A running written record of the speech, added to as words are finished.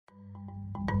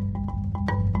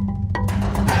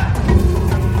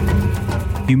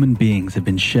Human beings have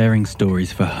been sharing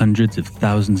stories for hundreds of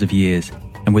thousands of years,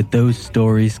 and with those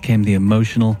stories came the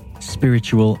emotional,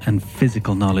 spiritual, and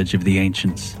physical knowledge of the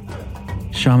ancients.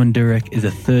 Shaman Durek is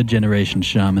a third-generation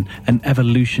shaman, an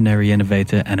evolutionary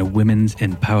innovator, and a women's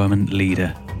empowerment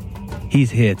leader.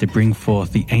 He's here to bring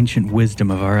forth the ancient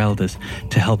wisdom of our elders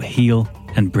to help heal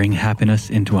and bring happiness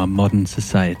into our modern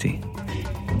society.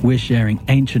 We're sharing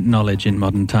ancient knowledge in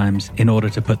modern times in order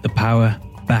to put the power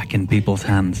back in people's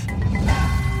hands.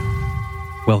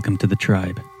 Welcome to the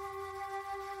tribe.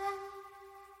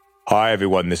 Hi,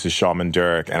 everyone. This is Shaman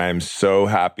Durek, and I'm so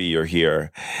happy you're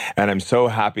here. And I'm so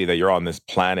happy that you're on this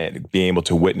planet, being able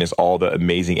to witness all the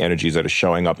amazing energies that are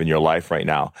showing up in your life right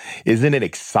now. Isn't it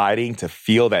exciting to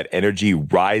feel that energy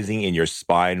rising in your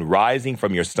spine, rising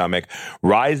from your stomach,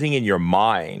 rising in your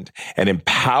mind, and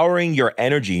empowering your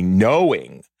energy,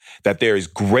 knowing that there is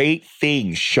great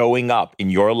things showing up in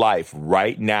your life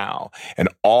right now. And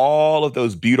all of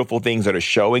those beautiful things that are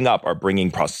showing up are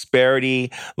bringing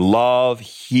prosperity, love,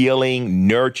 healing,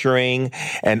 nurturing,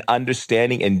 and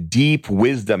understanding and deep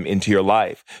wisdom into your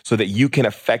life so that you can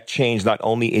affect change not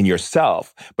only in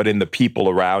yourself, but in the people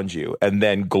around you and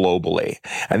then globally.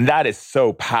 And that is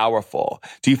so powerful.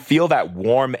 Do you feel that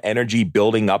warm energy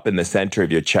building up in the center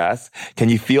of your chest? Can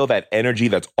you feel that energy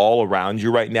that's all around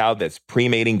you right now that's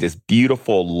permeating this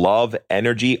beautiful love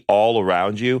energy all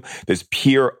around you, this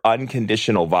pure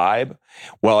unconditional vibe?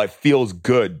 Well, it feels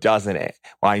good, doesn't it?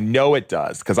 Well, I know it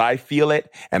does because I feel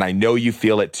it and I know you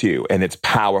feel it too. And it's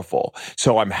powerful.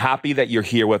 So I'm happy that you're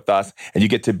here with us and you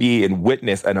get to be and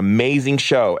witness an amazing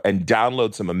show and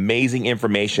download some amazing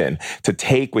information to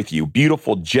take with you,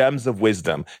 beautiful gems of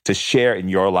wisdom to share in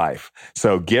your life.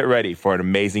 So get ready for an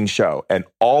amazing show. And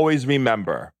always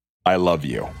remember, I love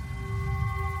you.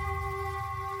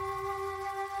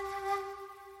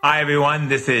 Hi, everyone.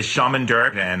 This is Shaman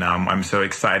Durek, and I'm so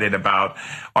excited about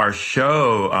our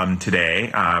show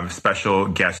today. Special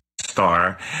guest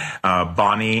star,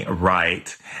 Bonnie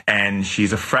Wright, and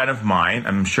she's a friend of mine.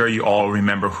 I'm sure you all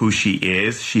remember who she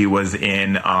is. She was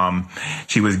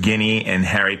Ginny in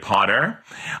Harry Potter.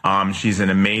 She's an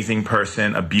amazing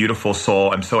person, a beautiful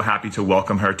soul. I'm so happy to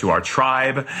welcome her to our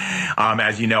tribe.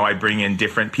 As you know, I bring in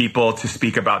different people to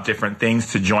speak about different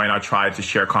things, to join our tribe, to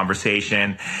share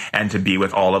conversation, and to be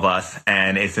with all of us.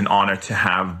 And it's an honor to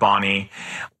have Bonnie.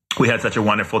 We had such a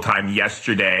wonderful time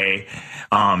yesterday,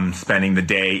 spending the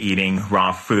day eating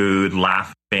raw food,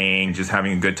 laughing, just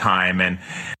having a good time. And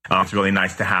it's really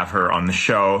nice to have her on the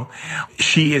show.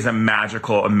 She is a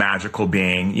magical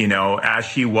being. You know, as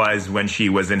she was when she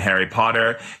was in Harry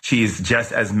Potter, she's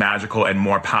just as magical and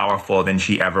more powerful than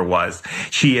she ever was.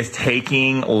 She is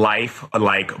taking life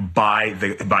like by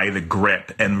the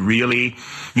grip and really,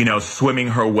 you know, swimming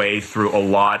her way through a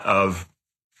lot of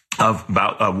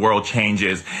world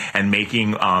changes and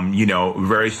making,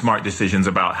 very smart decisions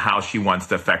about how she wants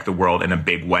to affect the world in a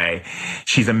big way.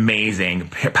 She's amazing,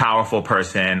 powerful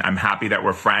person. I'm happy that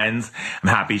we're friends. I'm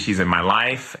happy she's in my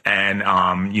life. And,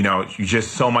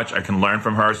 just so much I can learn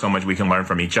from her, so much we can learn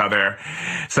from each other.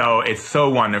 So it's so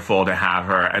wonderful to have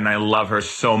her. And I love her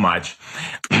so much.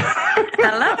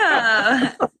 Hello.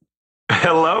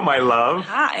 Hello, my love.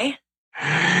 Hi.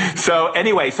 So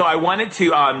anyway, I wanted to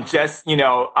just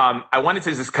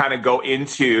kind of go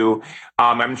into,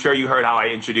 I'm sure you heard how I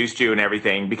introduced you and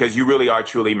everything, because you really are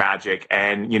truly magic.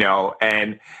 And,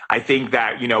 and I think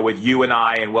that, with you and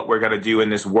I and what we're going to do in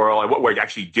this world and what we're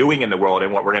actually doing in the world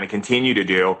and what we're going to continue to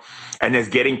do, and just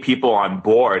getting people on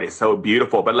board is so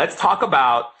beautiful. But let's talk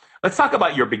about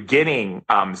your beginning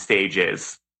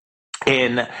stages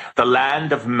in the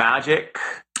land of magic,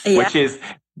 which is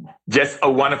just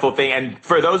a wonderful thing. And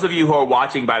for those of you who are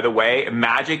watching, by the way,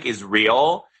 magic is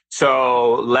real.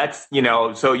 So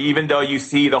so even though you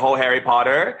see the whole Harry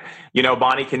Potter,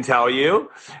 Bonnie can tell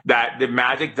you that the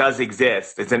magic does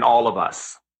exist. It's in all of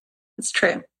us. It's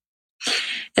true.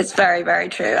 It's very, very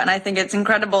true. And I think it's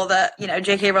incredible that,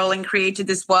 J.K. Rowling created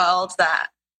this world that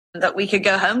we could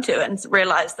go home to and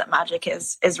realize that magic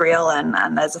is real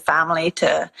and there's a family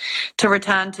to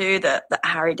return to that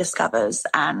Harry discovers.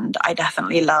 And I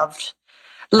definitely loved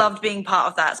being part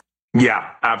of that.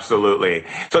 Yeah, absolutely.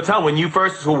 So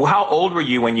how old were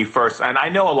you when you first, and I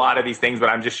know a lot of these things, but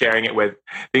I'm just sharing it with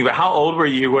things, but how old were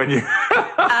you when you?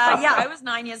 I was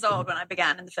 9 years old when I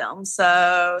began in the film.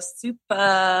 So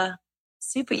super,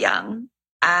 super young.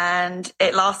 And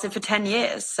it lasted for 10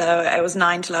 years. So I was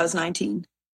 9 till I was 19.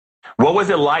 What was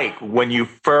it like when you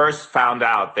first found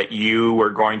out that you were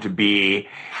going to be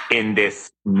in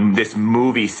this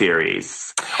movie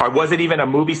series? Or was it even a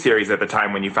movie series at the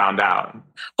time when you found out?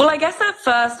 Well, I guess at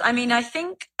first, I mean, I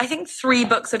think 3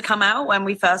 books had come out when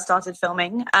we first started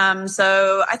filming.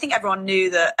 So I think everyone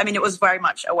knew that. I mean, it was very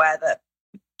much aware that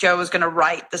Joe was going to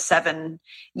write the 7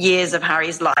 years of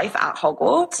Harry's life at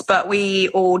Hogwarts, but we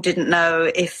all didn't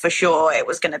know if for sure it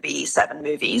was going to be 7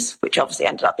 movies, which obviously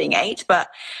ended up being 8. But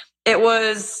it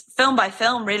was film by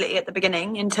film, really, at the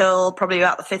beginning, until probably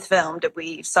about the 5th film did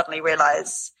we suddenly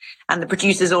realize, and the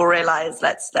producers all realized,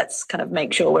 let's kind of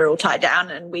make sure we're all tied down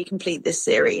and we complete this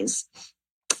series.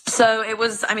 So it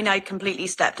was, I mean, I completely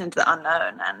stepped into the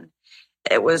unknown, and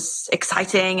it was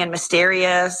exciting and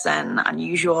mysterious and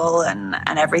unusual, and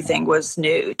everything was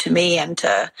new to me and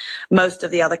to most of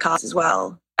the other cast as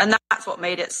well. And that's what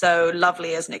made it so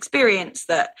lovely as an experience,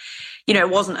 that, you know, it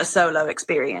wasn't a solo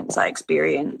experience. I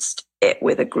experienced it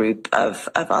with a group of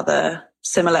other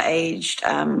similar aged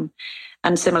and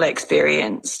similar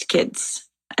experienced kids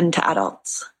and to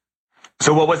adults.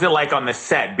 So what was it like on the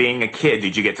set, being a kid?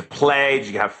 Did you get to play?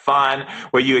 Did you have fun?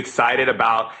 Were you excited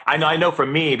about, I know for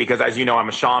me, because as you know, I'm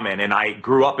a shaman and I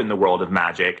grew up in the world of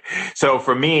magic. So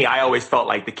for me, I always felt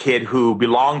like the kid who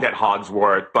belonged at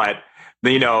Hogsworth, but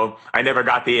you know, I never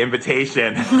got the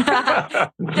invitation.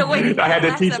 I had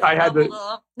to teach.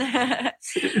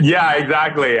 Yeah,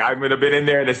 exactly. I'm going to be in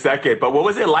there in a second. But what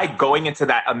was it like going into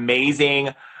that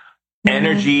amazing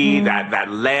energy,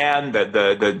 that land,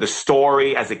 the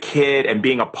story as a kid, and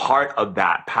being a part of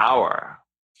that power?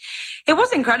 It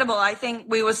was incredible. I think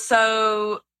we were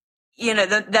so, you know,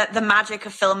 the magic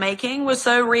of filmmaking was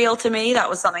so real to me.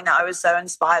 That was something that I was so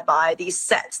inspired by. These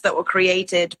sets that were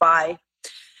created by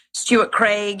Stuart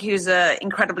Craig, who's an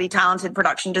incredibly talented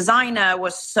production designer,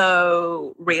 was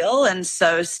so real and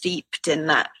so steeped in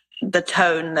the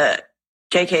tone that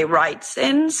J.K. writes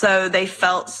in. So they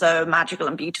felt so magical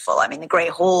and beautiful. I mean, the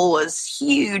Great Hall was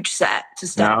huge set to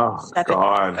step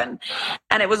into.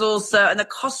 And it was also, and the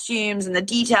costumes and the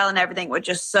detail and everything were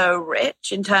just so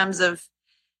rich in terms of,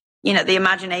 you know, the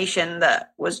imagination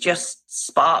that was just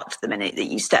sparked the minute that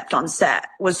you stepped on set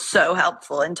was so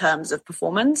helpful in terms of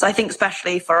performance. I think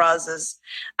especially for us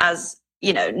as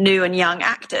you know, new and young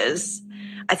actors,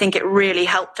 I think it really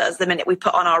helped us the minute we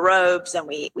put on our robes and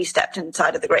we stepped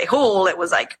inside of the Great Hall. It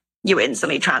was like you were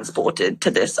instantly transported to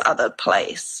this other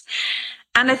place.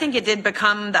 And I think it did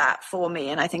become that for me.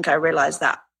 And I think I realized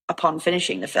that upon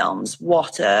finishing the films,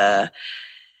 what a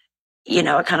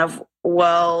kind of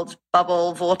world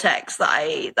bubble vortex that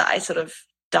I sort of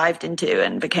dived into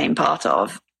and became part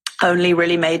of only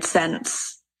really made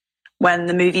sense when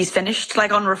the movies finished.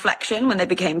 Like on reflection, when they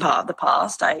became part of the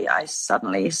past, I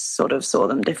suddenly sort of saw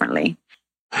them differently.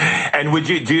 And would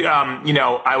you do,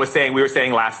 we were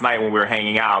saying last night when we were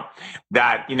hanging out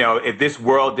that, if this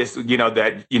world,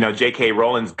 J.K.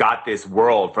 Rowling's got this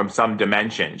world from some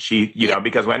dimension.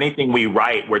 Because when anything we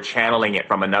write, we're channeling it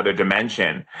from another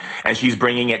dimension, and she's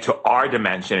bringing it to our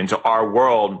dimension, into our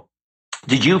world.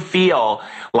 Did you feel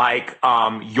like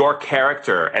your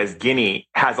character as Ginny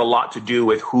has a lot to do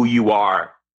with who you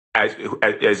are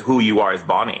as who you are as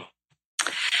Bonnie?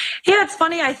 Yeah, it's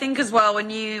funny. I think as well,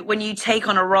 when you take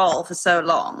on a role for so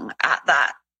long at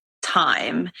that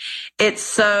time, it's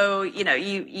so,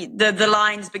 the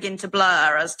lines begin to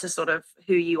blur as to sort of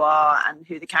who you are and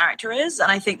who the character is.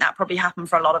 And I think that probably happened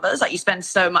for a lot of us. Like, you spend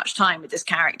so much time with this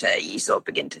character, you sort of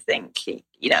begin to think,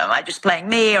 am I just playing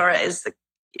me, or is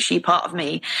she part of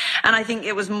me? And I think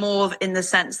it was more in the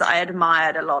sense that I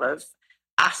admired a lot of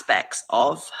aspects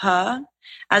of her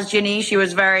as Ginny. She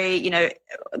was very,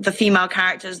 the female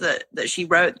characters that she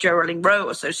wrote, Joe Rowling wrote,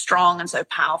 were so strong and so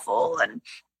powerful. And,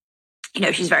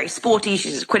 she's very sporty.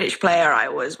 She's a Quidditch player. I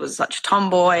always was such a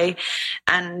tomboy.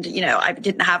 And, I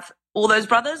didn't have all those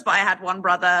brothers, but I had one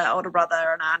brother, older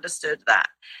brother, and I understood that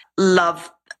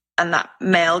love and that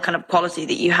male kind of quality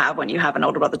that you have when you have an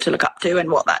older brother to look up to,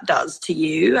 and what that does to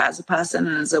you as a person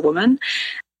and as a woman.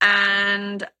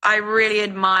 And I really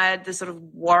admired the sort of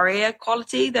warrior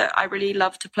quality that I really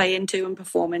love to play into and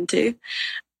perform into.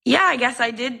 Yeah, I guess I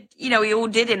did, we all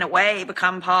did in a way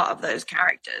become part of those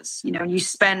characters. When you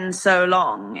spend so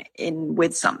long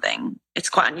with something, it's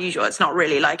quite unusual. It's not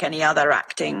really like any other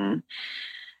acting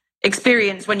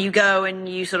experience when you go and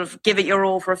you sort of give it your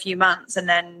all for a few months and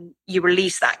then you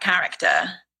release that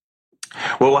character.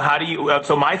 Well, how do you,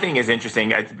 so my thing is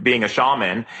interesting, being a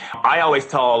shaman, I always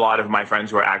tell a lot of my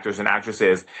friends who are actors and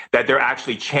actresses that they're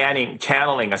actually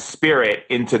channeling a spirit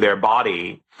into their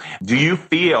body. Do you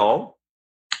feel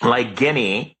like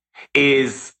Ginny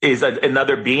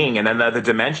another being in another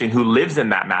dimension who lives in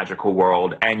that magical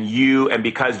world. And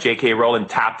because J.K. Rowling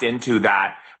tapped into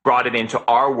that, brought it into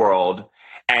our world,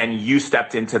 and you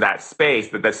stepped into that space,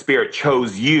 that the spirit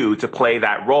chose you to play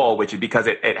that role, which is because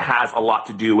it has a lot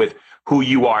to do with who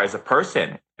you are as a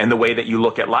person and the way that you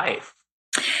look at life.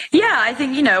 Yeah, I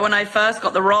think, when I first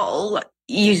got the role,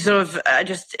 you sort of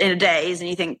just in a daze and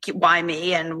you think, why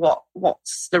me? And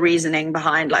what's the reasoning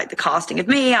behind like the casting of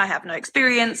me? I have no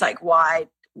experience. Like, why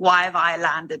have I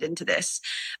landed into this?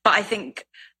 But I think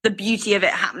the beauty of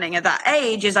it happening at that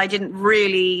age is I didn't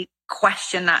really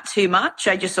question that too much.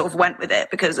 I just sort of went with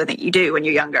it, because I think you do when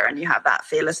you're younger and you have that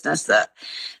fearlessness that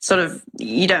sort of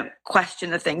you don't question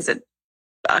the things that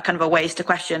are kind of a waste to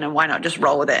question, and why not just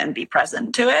roll with it and be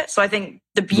present to it. So I think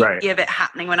the beauty of it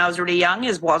happening when I was really young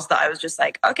was that I was just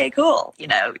like, okay, cool.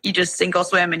 You just sink or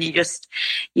swim, and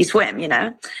you swim,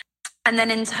 And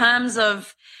then in terms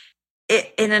of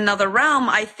it in another realm,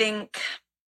 I think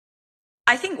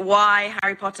why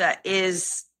Harry Potter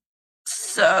is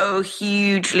so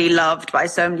hugely loved by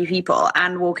so many people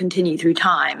and will continue through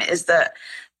time is that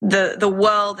the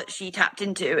world that she tapped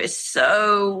into is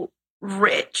so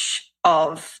rich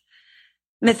of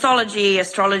mythology,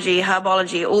 astrology,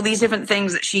 herbology, all these different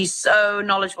things that she's so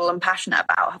knowledgeable and passionate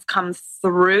about have come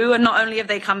through. And not only have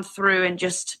they come through in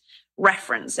just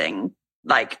referencing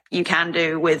like you can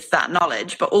do with that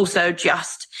knowledge, but also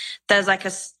just there's like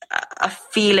a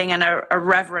feeling and a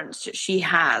reverence that she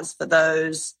has for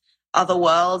those other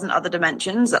worlds and other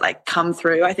dimensions that like come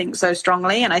through, I think, so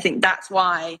strongly. And I think that's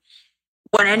why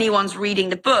when anyone's reading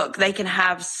the book, they can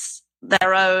have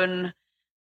their own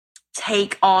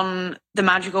take on the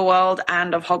magical world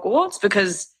and of Hogwarts,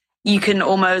 because you can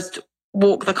almost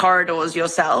walk the corridors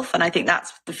yourself. And I think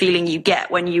that's the feeling you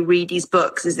get when you read these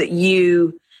books, is that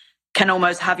you can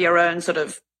almost have your own sort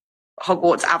of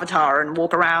Hogwarts avatar and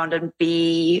walk around and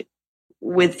be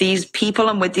with these people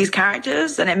and with these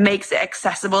characters. And it makes it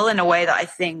accessible in a way that I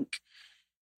think,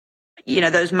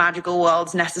 those magical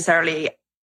worlds necessarily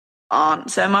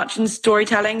aren't so much in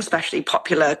storytelling, especially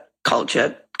popular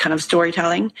culture kind of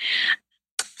storytelling.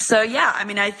 So yeah, I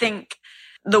mean, I think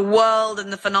the world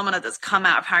and the phenomena that's come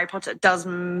out of Harry Potter does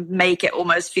make it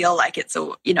almost feel like it's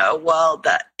a world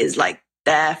that is like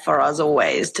there for us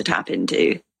always to tap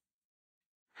into.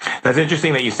 That's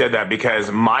interesting that you said that, because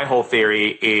my whole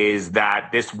theory is that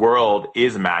this world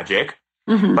is magic,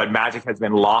 but magic has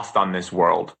been lost on this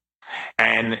world.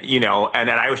 And, and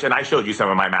then I showed you some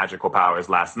of my magical powers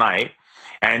last night.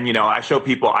 And, I show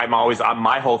people,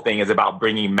 my whole thing is about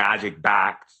bringing magic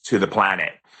back to the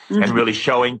planet and really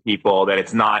showing people that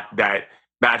it's not that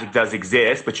magic does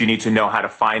exist, but you need to know how to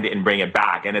find it and bring it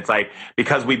back. And it's like,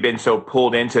 because we've been so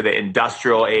pulled into the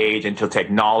industrial age, into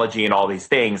technology and all these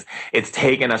things, it's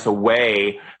taken us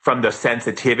away from the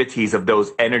sensitivities of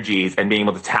those energies and being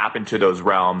able to tap into those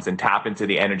realms and tap into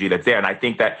the energy that's there. And I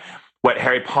think that what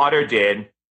Harry Potter did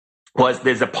was,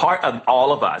 there's a part of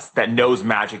all of us that knows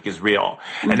magic is real.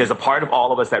 And there's a part of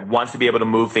all of us that wants to be able to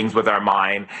move things with our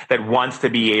mind, that wants to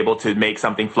be able to make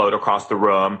something float across the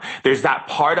room. There's that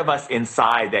part of us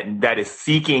inside that is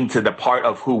seeking to the part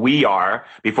of who we are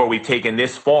before we've taken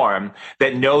this form,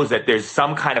 that knows that there's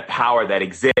some kind of power that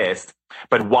exists.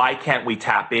 But why can't we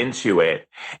tap into it?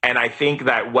 And I think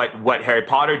that what Harry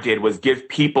Potter did was give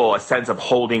people a sense of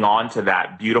holding on to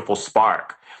that beautiful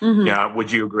spark. Yeah,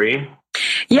 would you agree?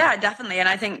 Yeah, definitely. And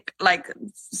I think like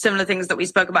similar things that we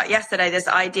spoke about yesterday, this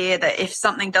idea that if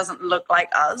something doesn't look like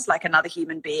us, like another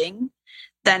human being,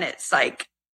 then it's like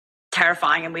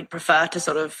terrifying, and we'd prefer to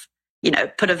sort of,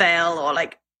 put a veil or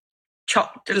like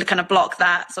kind of block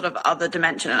that sort of other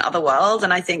dimension and other world.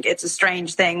 And I think it's a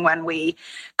strange thing when we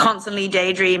constantly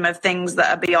daydream of things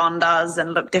that are beyond us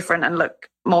and look different and look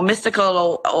more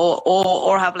mystical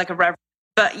or have like a reverence.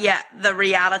 But yet the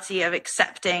reality of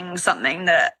accepting something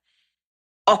that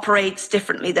operates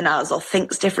differently than us, or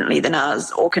thinks differently than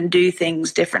us, or can do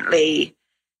things differently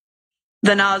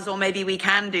than us, or maybe we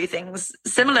can do things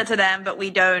similar to them, but we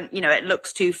don't, it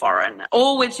looks too foreign,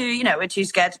 or we're too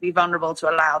scared to be vulnerable to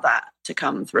allow that to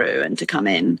come through and to come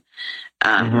in.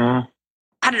 I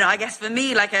don't know, I guess for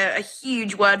me, like a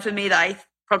huge word for me that I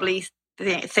probably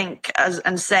think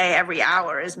and say every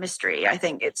hour is mystery. I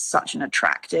think it's such an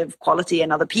attractive quality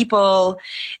in other people.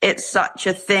 It's such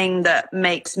a thing that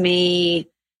makes me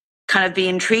kind of be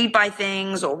intrigued by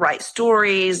things, or write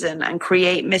stories and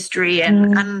create mystery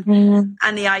and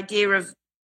the idea of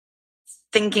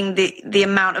thinking the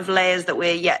amount of layers that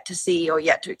we're yet to see or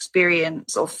yet to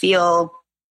experience or feel.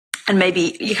 And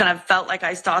maybe you kind of felt like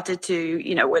I started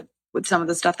to, with some of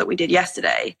the stuff that we did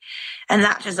yesterday. And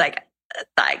that just like,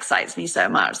 that excites me so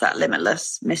much, that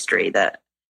limitless mystery that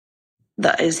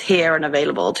that is here and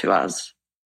available to us.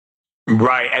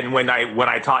 Right. And when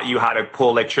I taught you how to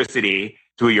pull electricity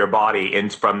through your body in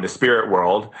from the spirit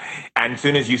world, and as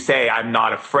soon as you say, I'm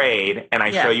not afraid, and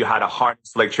I show you how to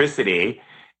harness electricity,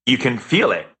 you can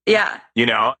feel it. Yeah. You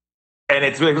know? And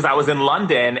it's because I was in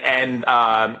London, and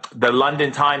the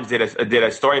London Times did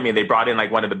a story of me. They brought in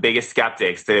like one of the biggest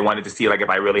skeptics. They wanted to see like if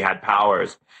I really had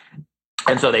powers.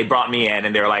 And so they brought me in,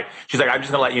 and they were like, she's like, I'm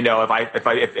just gonna let you know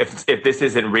if this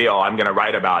isn't real, I'm gonna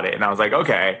write about it. And I was like,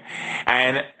 okay.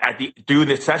 And through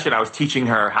this session, I was teaching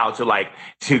her how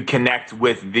to connect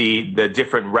with the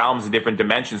different realms and different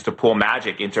dimensions to pull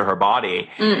magic into her body.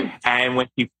 And when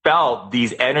she felt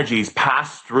these energies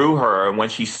pass through her, and when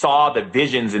she saw the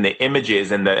visions and the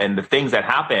images and the things that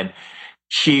happened,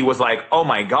 she was like, oh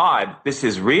my God, this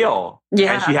is real.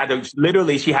 Yeah. And she had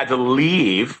to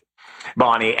leave,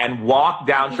 Bonnie, and walk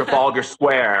down Trafalgar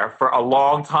Square for a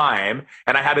long time.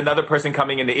 And I had another person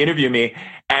coming in to interview me,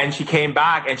 and she came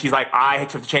back and she's like, I have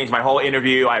to change my whole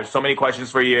interview. I have so many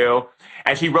questions for you.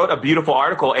 And she wrote a beautiful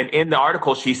article. And in the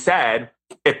article, she said,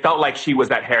 it felt like she was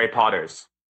at Harry Potter's.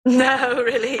 No,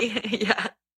 really? Yeah.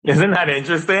 Isn't that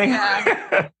interesting?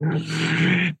 Yeah.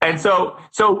 And so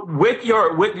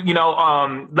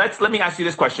let me ask you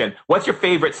this question. What's your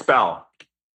favorite spell?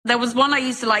 There was one I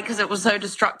used to like because it was so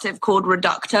destructive called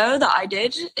Reducto that I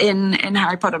did in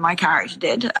Harry Potter, my character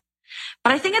did.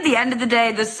 But I think at the end of the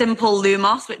day, the simple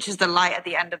Lumos, which is the light at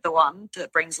the end of the wand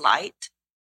that brings light.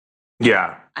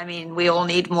 Yeah. I mean, we all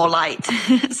need more light.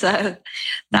 So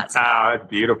that's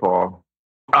beautiful.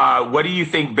 What do you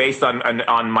think based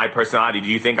on my personality? Do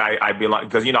you think I belong?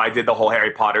 Because, I did the whole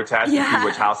Harry Potter test to see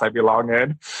which house I belong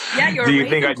in. Yeah, you're Do you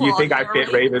think I fit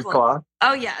Ravenclaw?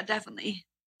 Oh, yeah, definitely.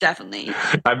 Definitely.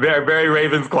 I'm very, very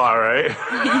Ravensclaw, right?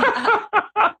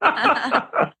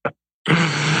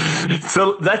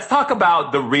 So let's talk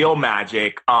about the real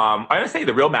magic. I'm going to say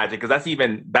the real magic because that's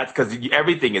because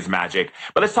everything is magic.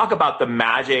 But let's talk about the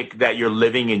magic that you're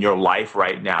living in your life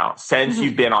right now. Since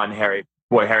you've been on Harry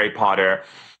Potter,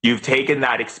 you've taken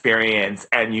that experience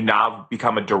and you now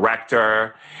become a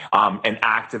director, an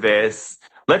activist.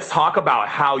 Let's talk about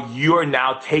how you are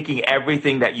now taking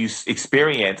everything that you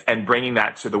experience and bringing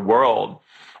that to the world.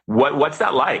 What's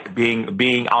that like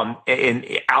being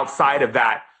outside of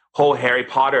that whole Harry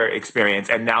Potter experience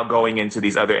and now going into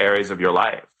these other areas of your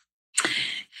life?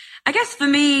 I guess for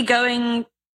me,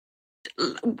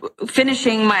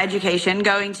 finishing my education,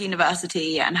 going to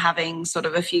university and having sort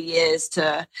of a few years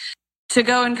to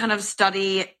go and kind of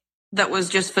study that was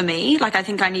just for me. Like, I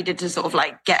think I needed to sort of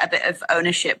like get a bit of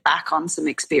ownership back on some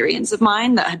experience of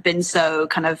mine that had been so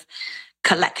kind of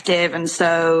collective and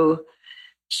so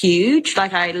huge.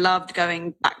 Like, I loved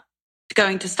going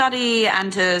to study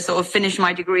and to sort of finish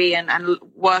my degree and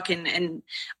work in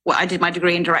I did my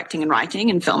degree in directing and writing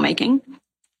and filmmaking,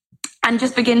 and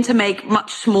just begin to make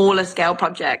much smaller scale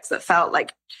projects that felt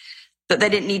like that they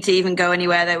didn't need to even go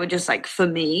anywhere. They were just like for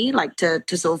me, like to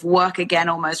sort of work again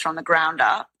almost from the ground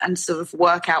up and sort of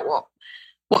work out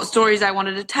what stories I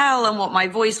wanted to tell and what my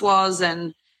voice was,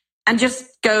 and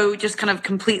just kind of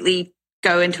completely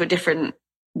go into a different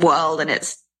world. And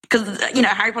it's because,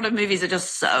 Harry Potter movies are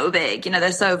just so big,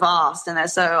 they're so vast and they're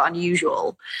so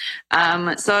unusual.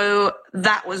 So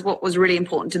that was what was really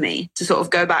important to me, to sort of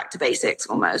go back to basics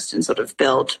almost and sort of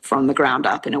build from the ground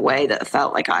up in a way that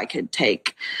felt like I could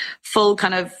take full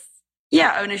kind of,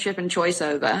 ownership and choice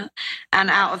over. And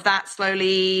out of that,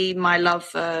 slowly my love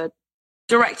for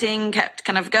directing kept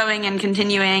kind of going and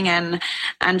continuing and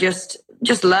just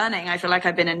learning. I feel like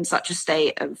I've been in such a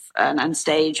state of and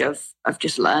stage of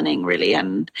just learning really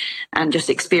and just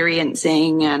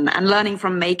experiencing and learning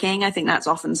from making. I think that's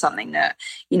often something that,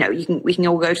 we can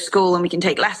all go to school and we can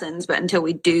take lessons, but until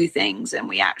we do things and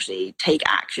we actually take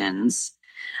actions,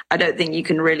 I don't think you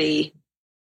can really.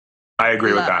 I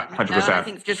agree with that 100%. I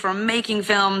think just from making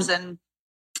films and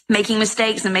making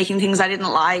mistakes and making things I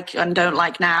didn't like and don't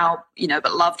like now,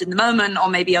 but loved in the moment, or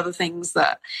maybe other things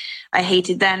that I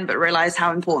hated then, but realized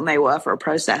how important they were for a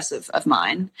process of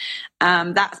mine.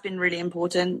 That's been really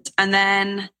important. And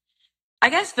then I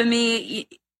guess for me,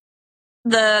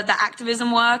 the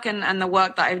activism work and the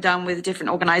work that I've done with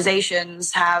different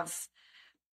organizations have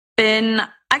been,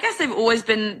 I guess they've always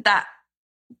been that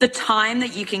the time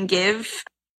that you can give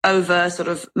over sort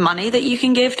of money that you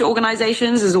can give to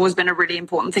organizations has always been a really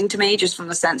important thing to me, just from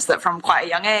the sense that from quite a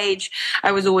young age,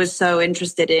 I was always so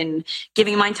interested in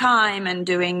giving my time and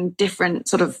doing different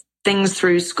sort of things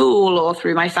through school or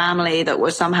through my family that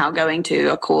was somehow going to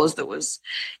a cause that was,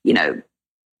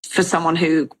 for someone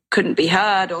who couldn't be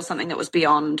heard or something that was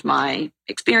beyond my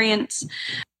experience.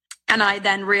 And I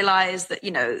then realized that,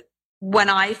 when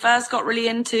I first got really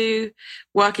into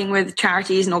working with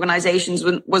charities and organizations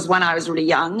was when I was really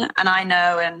young. And I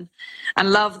know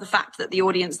and love the fact that the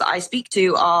audience that I speak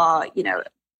to are,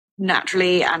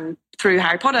 naturally and through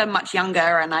Harry Potter, much younger.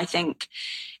 And I think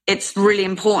it's really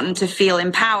important to feel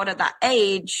empowered at that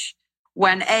age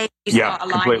when you start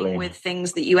aligning completely with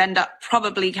things that you end up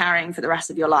probably carrying for the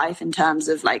rest of your life, in terms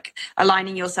of like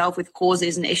aligning yourself with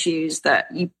causes and issues that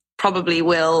you probably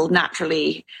will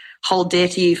naturally hold dear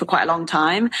to you for quite a long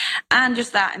time. And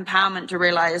just that empowerment to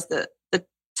realize that the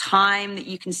time that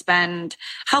you can spend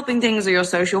helping things, or your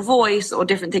social voice or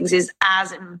different things, is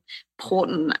as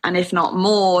important, and if not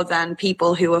more, than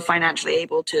people who are financially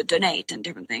able to donate and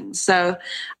different things. So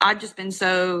I've just been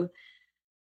so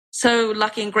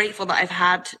lucky and grateful that I've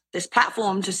had this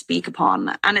platform to speak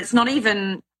upon. And it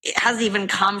hasn't even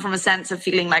come from a sense of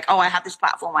feeling like, oh, I have this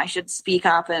platform, I should speak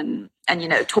up and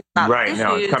talk about right.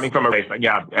 No, it's coming from a place.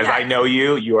 As I know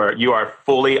you, you are a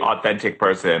fully authentic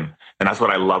person, and that's what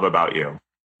I love about you.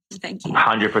 Thank you.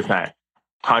 100%.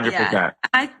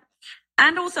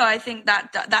 And also I think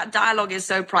that dialogue is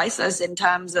so priceless, in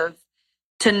terms of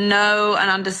to know and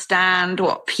understand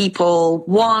what people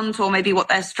want, or maybe what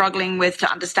they're struggling with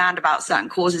to understand about certain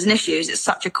causes and issues. It's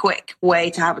such a quick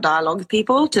way to have a dialogue with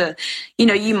people. To,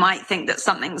 you might think that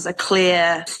something's a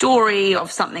clear story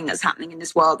of something that's happening in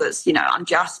this world that's,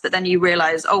 unjust, but then you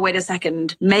realize, oh, wait a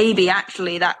second, maybe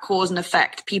actually that cause and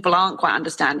effect people aren't quite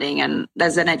understanding, and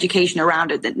there's an education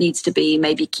around it that needs to be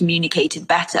maybe communicated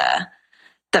better,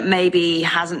 that maybe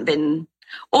hasn't been,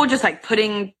 or just like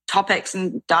putting topics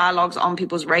and dialogues on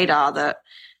people's radar that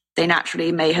they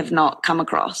naturally may have not come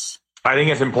across. I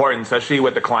think it's important, especially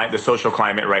with the social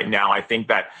climate right now. I think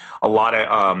that a lot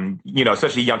of,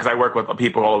 especially young, because I work with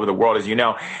people all over the world, as you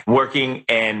know, working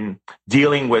and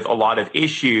dealing with a lot of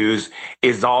issues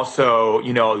is also,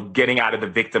 getting out of the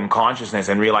victim consciousness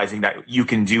and realizing that you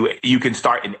can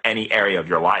start in any area of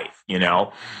your life,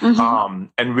 Mm-hmm.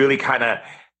 And really kind of,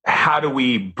 how do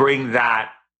we bring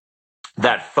that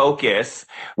focus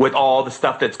with all the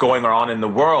stuff that's going on in the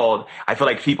world? I feel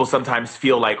like people sometimes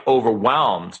feel like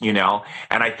overwhelmed, and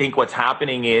I think what's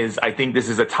happening is, I think this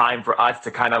is a time for us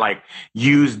to kind of like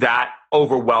use that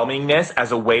overwhelmingness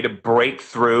as a way to break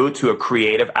through to a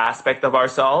creative aspect of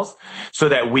ourselves, so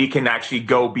that we can actually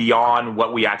go beyond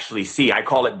what we actually see. I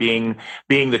call it being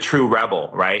the true rebel,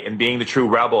 right? And being the true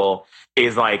rebel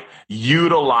is like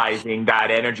utilizing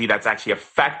that energy that's actually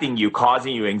affecting you,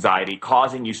 causing you anxiety,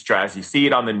 causing you stress. You see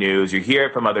it on the news, you hear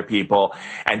it from other people,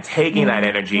 and taking that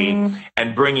energy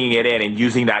and bringing it in and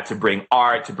using that to bring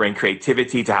art, to bring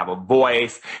creativity, to have a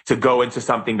voice, to go into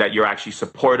something that you're actually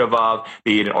supportive of,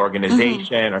 be it an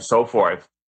organization or so forth.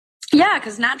 Yeah,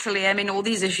 because naturally, all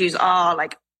these issues are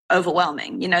like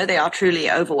overwhelming, they are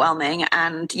truly overwhelming.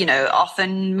 And,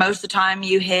 often, most of the time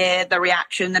you hear the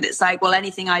reaction that it's like, well,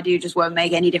 anything I do just won't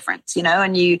make any difference,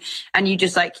 and you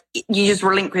just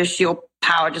relinquish your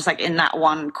power just like in that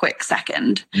one quick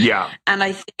second. Yeah. And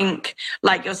I think,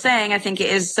 like you're saying, I think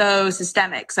it is so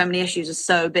systemic. So many issues are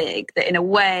so big that in a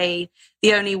way,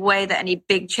 the only way that any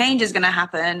big change is going to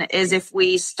happen is if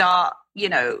we start,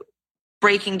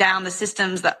 breaking down the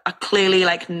systems that are clearly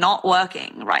like not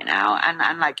working right now,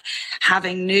 and like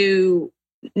having new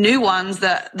ones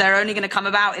that they're only going to come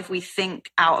about if we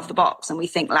think out of the box, and we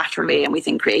think laterally, and we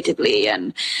think creatively,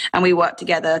 and we work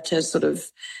together to sort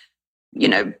of,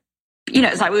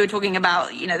 it's like we were talking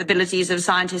about, the abilities of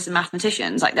scientists and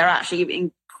mathematicians. Like, they're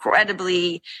actually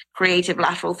incredibly creative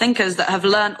lateral thinkers that have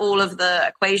learned all of the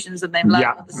equations, and they've learned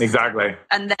all the systems, exactly.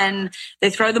 And then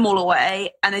they throw them all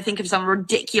away, and they think of some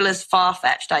ridiculous,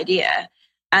 far-fetched idea,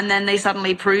 and then they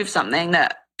suddenly prove something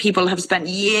that people have spent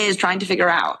years trying to figure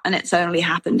out, and it's only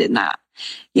happened in that,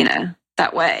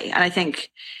 that way. And I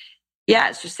think,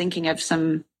 it's just thinking of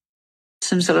some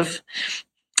sort of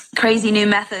crazy new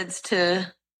methods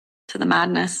to the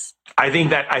madness. I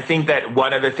think that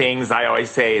one of the things I always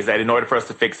say is that in order for us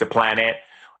to fix the planet,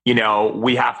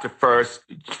 we have to first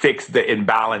fix the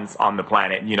imbalance on the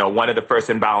planet. One of the first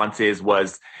imbalances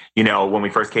was, when we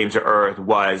first came to Earth,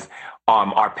 was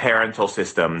our parental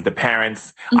system, the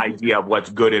parents' idea of what's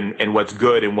good and what's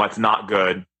good and what's not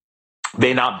good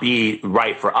may not be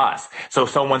right for us. So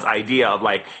someone's idea of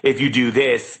like, if you do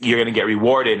this, you're going to get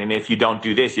rewarded, and if you don't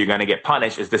do this, you're going to get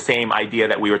punished, is the same idea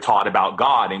that we were taught about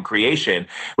God and creation,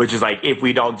 which is like, if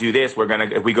we don't do this,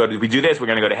 if we do this, we're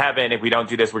going to go to heaven. If we don't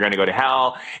do this, we're going to go to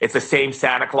hell. It's the same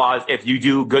Santa Claus. If you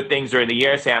do good things during the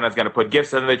year, Santa's going to put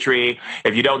gifts under the tree.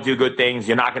 If you don't do good things,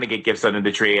 you're not going to get gifts under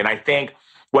the tree. And I think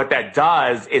what that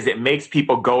does is it makes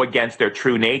people go against their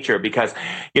true nature because,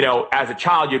 you know, as a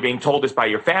child, you're being told this by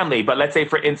your family. But let's say,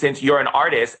 for instance, you're an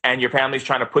artist and your family's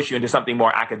trying to push you into something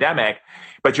more academic,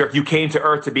 but you came to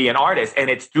Earth to be an artist, and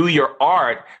it's through your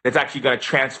art that's actually going to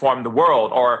transform the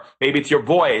world. Or maybe it's your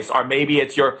voice, or maybe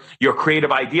it's your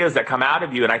creative ideas that come out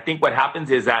of you. And I think what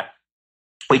happens is that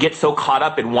we get so caught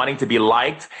up in wanting to be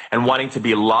liked and wanting to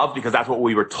be loved because that's what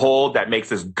we were told that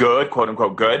makes us good, quote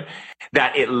unquote good,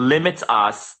 that it limits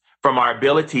us from our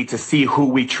ability to see who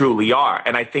we truly are.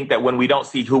 And I think that when we don't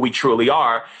see who we truly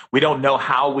are, we don't know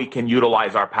how we can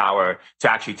utilize our power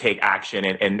to actually take action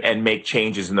and make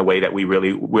changes in the way that we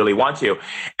really, really want to.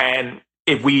 And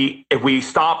if we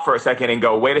stop for a second and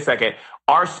go, wait a second,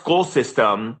 our school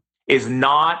system is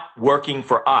not working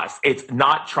for us. It's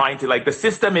not trying to, like, the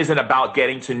system isn't about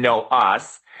getting to know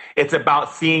us. It's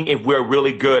about seeing if we're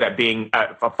really good at being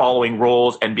following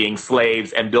rules and being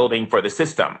slaves and building for the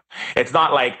system. It's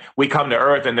not like we come to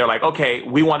Earth and they're like, okay,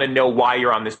 we want to know why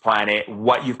you're on this planet,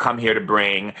 what you've come here to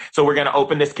bring. So we're going to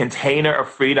open this container of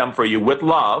freedom for you with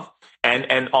love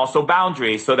and also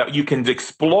boundaries so that you can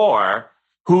explore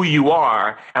who you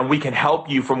are, and we can help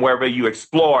you from wherever you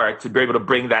explore to be able to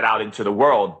bring that out into the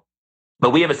world.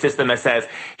 But we have a system that says,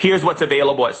 here's what's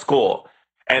available at school.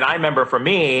 And I remember for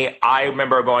me, I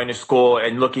remember going to school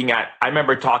and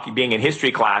being in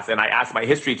history class, and I asked my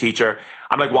history teacher,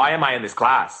 I'm like, why am I in this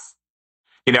class?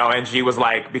 You know, and she was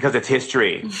like, because it's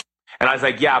history. And I was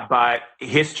like, yeah, but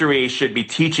history should be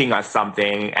teaching us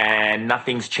something and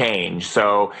nothing's changed.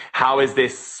 So how is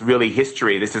this really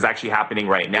history? This is actually happening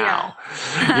right now,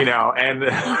 yeah. You know, and,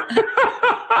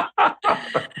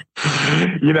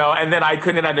 you know, and then I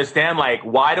couldn't understand, like,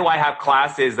 why do I have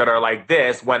classes that are like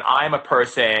this when I'm a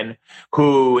person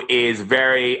who is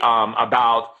very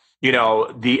about, you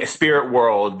know, the spirit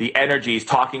world, the energies,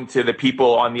 talking to the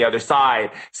people on the other side,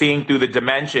 seeing through the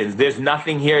dimensions. There's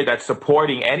nothing here that's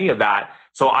supporting any of that.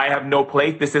 So I have no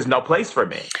place. This is no place for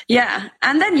me. Yeah.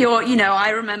 And then I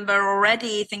remember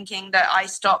already thinking that I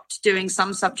stopped doing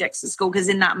some subjects at school because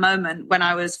in that moment when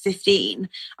I was 15,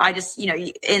 I just,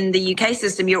 in the UK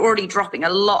system, you're already dropping a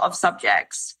lot of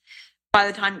subjects by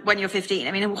the time when you're 15.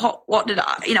 I mean, what did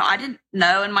I didn't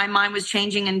know. And my mind was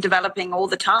changing and developing all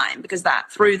the time because that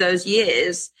through those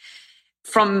years,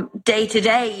 from day to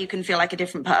day, you can feel like a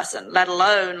different person, let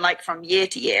alone like from year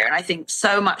to year. And I think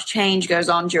so much change goes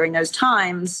on during those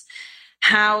times.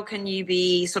 How can you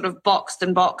be sort of boxed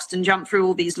and jump through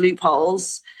all these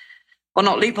loopholes? Well,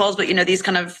 not loopholes, but, these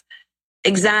kind of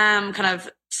exam kind of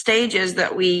stages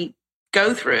that we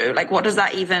go through. Like, what does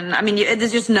that even,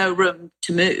 there's just no room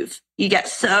to move. You get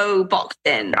so boxed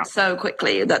in so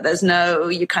quickly that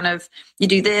you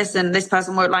do this and this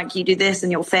person won't like you do this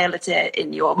and you'll fail at it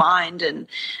in your mind. And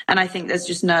I think there's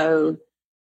just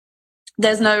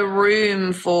there's no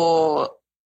room for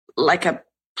like a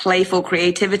playful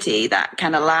creativity that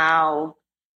can allow,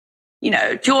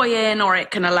 joy in, or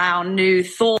it can allow new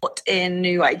thought in,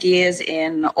 new ideas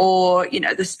in, or,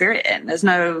 the spirit in.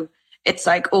 It's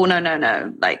like, oh,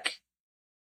 no. Like,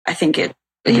 I think it.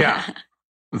 Yeah.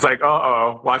 It's like,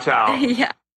 watch out.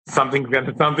 Yeah. Something.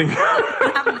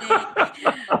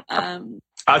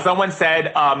 Someone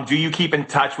said, do you keep in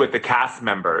touch with the cast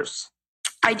members?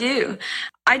 I do.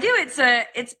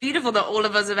 It's beautiful that all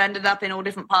of us have ended up in all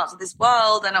different parts of this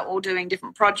world and are all doing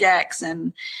different projects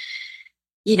and,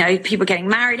 people getting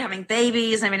married, having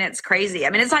babies. It's crazy.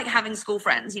 It's like having school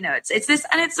friends, it's this.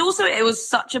 And it was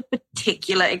such a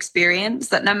particular experience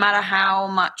that no matter how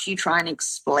much you try and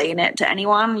explain it to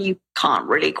anyone, you can't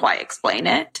really quite explain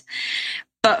it.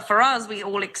 But for us, we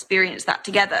all experienced that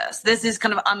together. So there's this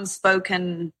kind of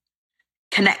unspoken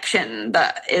connection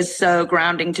that is so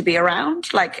grounding to be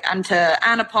around,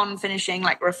 and upon finishing,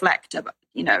 reflect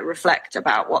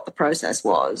about what the process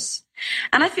was.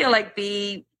 And I feel like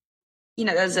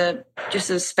there's just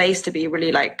a space to be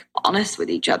really honest with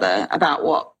each other about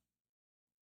what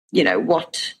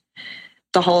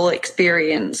the whole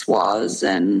experience was.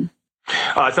 And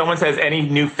someone says, any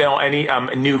new film,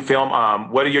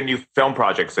 what are your new film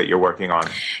projects that you're working on?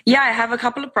 Yeah, I have a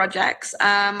couple of projects.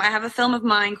 I have a film of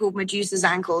mine called Medusa's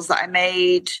Ankles that I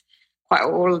made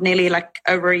nearly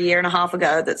over a year and a half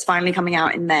ago that's finally coming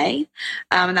out in May.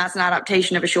 And that's an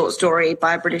adaptation of a short story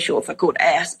by a British author called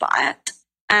A.S. Byatt.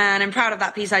 And I'm proud of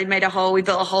that piece. We built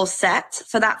a whole set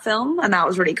for that film, and that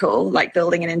was really cool,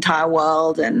 building an entire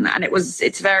world. And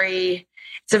it's a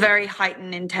very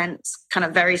heightened, intense, kind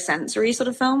of very sensory sort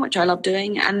of film, which I love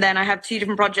doing. And then I have two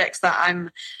different projects that I'm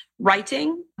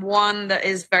writing. One that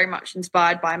is very much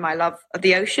inspired by my love of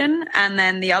the ocean. And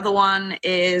then the other one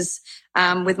is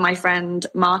with my friend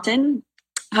Martin.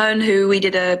 her and who we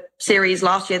did a series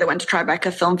last year that went to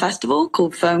Tribeca Film Festival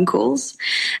called Phone Calls.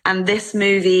 And this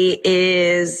movie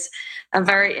is a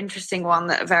very interesting one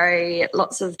that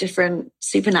lots of different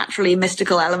supernaturally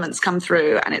mystical elements come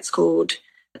through. And it's called,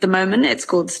 at the moment, it's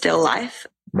called Still Life.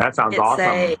 That sounds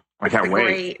awesome. I can't wait. It's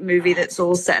a great movie that's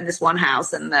all set in this one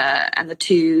house, and the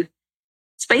two,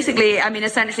 it's basically, I mean,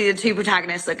 essentially the two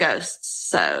protagonists are ghosts.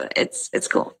 So it's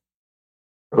cool.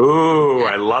 Ooh, yeah.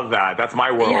 I love that. That's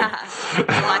my world. Yeah.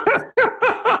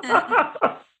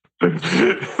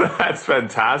 That's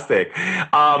fantastic.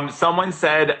 Someone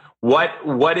said,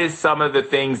 what is some of the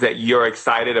things that you're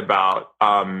excited about?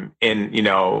 Or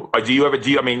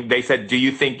they said, do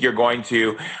you think you're going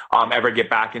to ever get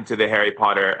back into the Harry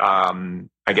Potter,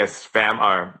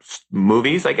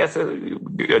 movies? I guess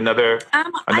another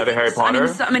Harry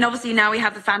Potter. I mean, obviously now we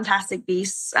have the Fantastic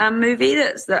Beasts movie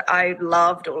that I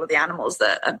loved. All of the animals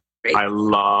that are great. I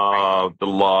loved.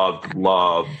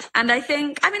 And I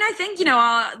think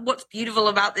what's beautiful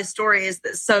about this story is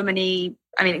that so many.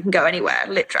 I mean, it can go anywhere.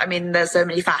 Literally, I mean, there's so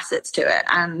many facets to it,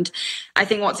 and I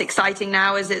think what's exciting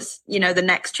now is it's the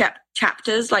next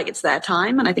chapters. Like, it's their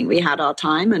time, and I think we had our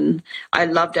time, and I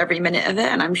loved every minute of it.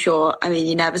 And I'm sure, I mean,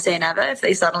 you never say never if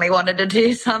they suddenly wanted to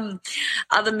do some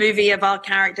other movie of our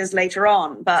characters later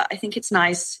on. But I think it's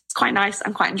nice. It's quite nice.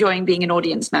 I'm quite enjoying being an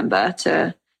audience member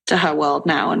to her world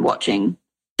now and watching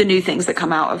the new things that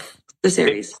come out of the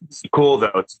series. It's cool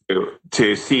though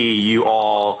to see you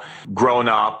all grown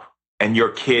up. And your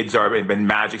kids are in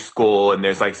magic school, and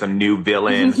there's like some new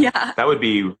villains. Yeah, that would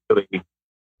be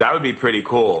pretty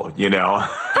cool.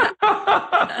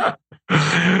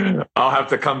 I'll have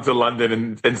to come to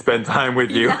London and spend time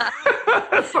with you, yeah.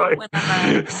 so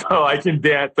I can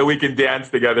dance. So we can dance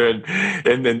together in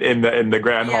the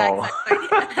Grand Hall.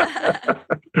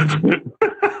 Exactly.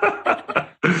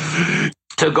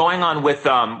 So going on with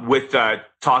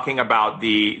talking about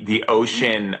the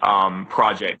ocean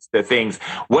projects, the things.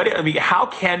 How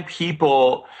can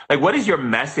people, what is your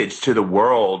message to the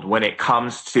world when it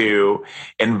comes to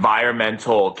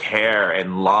environmental care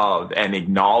and love, and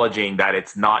acknowledging that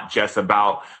it's not just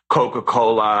about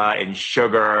Coca-Cola and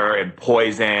sugar and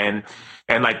poison,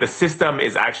 and the system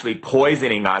is actually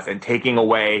poisoning us and taking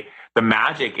away the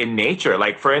magic in nature?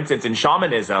 Like, for instance, in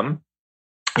shamanism,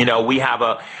 we have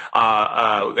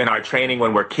in our training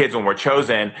when we're kids, when we're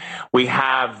chosen, we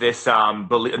have this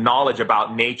knowledge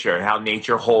about nature and how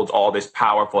nature holds all this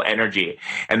powerful energy,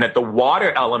 and that the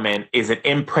water element is an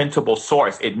imprintable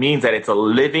source. It means that it's a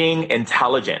living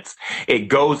intelligence. It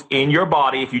goes in your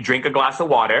body. If you drink a glass of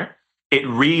water, it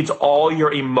reads all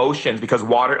your emotions, because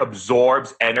water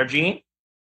absorbs energy.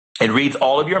 It reads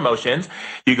all of your emotions.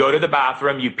 You go to the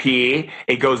bathroom, you pee,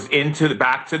 it goes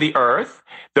back to the earth.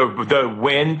 The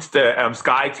wind, the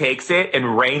sky takes it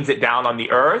and rains it down on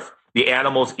the earth. The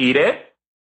animals eat it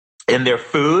in their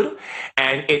food,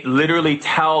 and it literally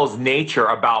tells nature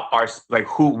about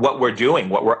what we're doing,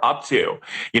 what we're up to,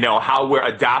 how we're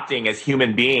adapting as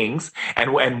human beings,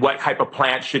 and what type of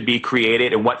plants should be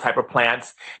created, and what type of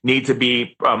plants need to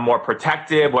be more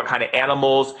protective, what kind of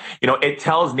animals, it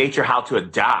tells nature how to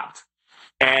adapt.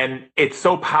 And it's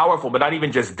so powerful. But not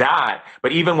even just that,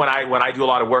 but even when I do a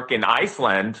lot of work in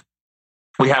Iceland,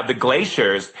 we have the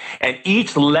glaciers, and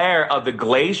each layer of the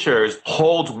glaciers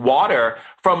holds water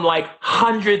from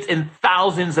hundreds and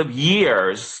thousands of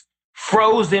years,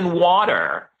 frozen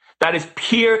water that is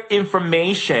pure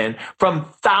information from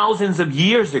thousands of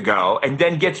years ago, and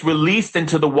then gets released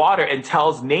into the water and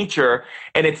tells nature.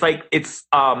 And it's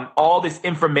all this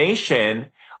information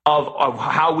of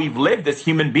how we've lived as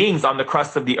human beings on the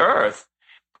crust of the earth.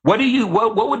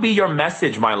 What would be your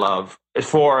message, my love,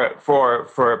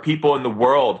 for people in the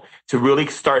world to really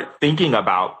start thinking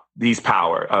about these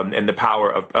power and the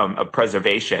power of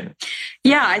preservation?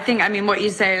 Yeah, I think, what you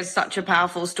say is such a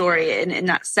powerful story in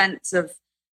that sense of,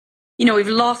 we've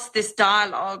lost this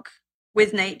dialogue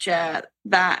with nature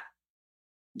that,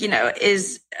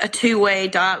 is a two-way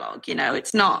dialogue.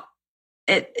 It's not,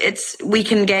 we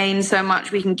can gain so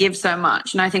much, we can give so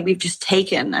much. And I think we've just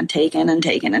taken and taken and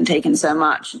taken and taken so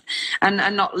much and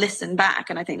not listened back.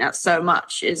 And I think that's so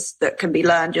much that can be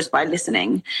learned just by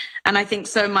listening. And I think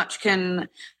so much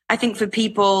I think for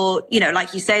people,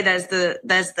 like you say, there's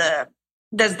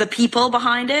the people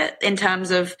behind it, in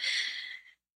terms of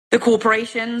the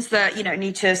corporations that,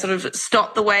 need to sort of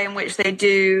stop the way in which they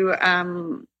do,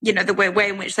 the way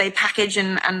in which they package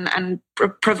and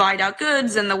provide our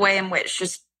goods, and the way in which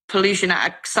just pollution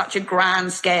at such a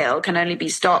grand scale can only be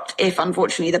stopped if,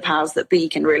 unfortunately, the powers that be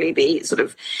can really be sort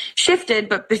of shifted.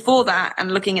 But before that,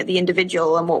 and looking at the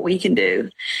individual and what we can do,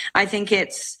 I think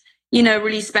it's,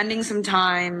 really spending some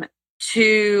time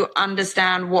to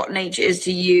understand what nature is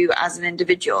to you as an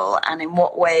individual and in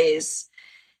what ways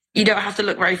you don't have to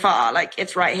look very far. Like,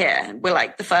 it's right here. We're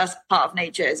like, the first part of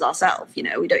nature is ourselves. You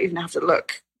know, we don't even have to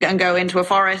look and go into a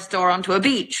forest or onto a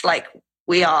beach. Like,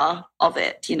 we are of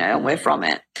it, you know, and we're from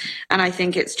it. And I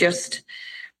think it's just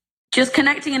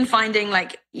connecting and finding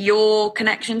like your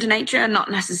connection to nature, not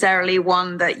necessarily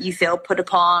one that you feel put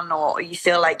upon or you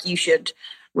feel like you should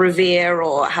revere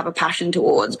or have a passion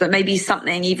towards, but maybe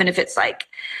something, even if it's like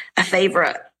a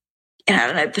favorite, you know,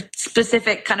 I don't know,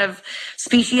 specific kind of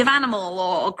species of animal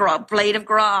or blade of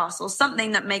grass or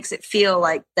something that makes it feel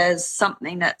like there's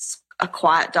something that's a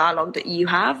quiet dialogue that you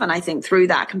have. And I think through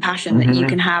that compassion that you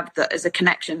can have, that is a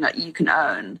connection that you can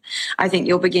own, I think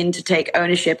you'll begin to take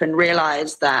ownership and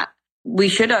realize that we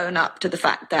should own up to the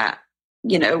fact that,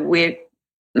 you know, we're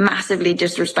massively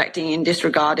disrespecting and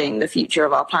disregarding the future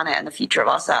of our planet and the future of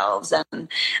ourselves. And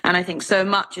I think so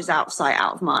much is out of sight,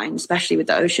 out of mind, especially with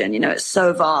the ocean. You know, it's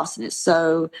so vast and it's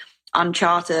so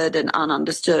uncharted and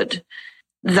ununderstood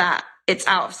that it's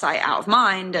out of sight, out of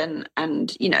mind.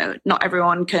 And you know, not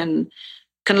everyone can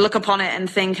look upon it and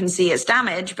think and see its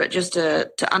damage, but just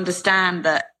to understand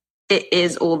that it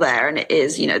is all there and it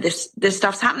is, you know, this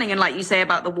stuff's happening. And like you say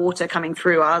about the water coming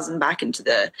through us and back into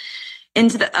the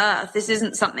earth, this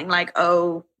isn't something like,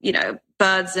 oh, you know,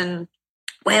 birds and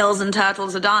whales and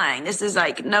turtles are dying. This is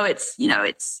like, no, it's, you know,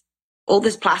 it's all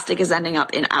this plastic is ending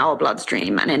up in our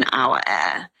bloodstream and in our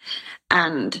air.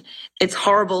 And it's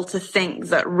horrible to think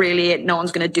that really no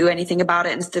one's going to do anything about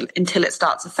it until it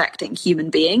starts affecting human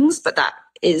beings. But that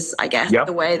is, I guess,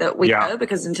 the way that we go,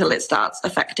 because until it starts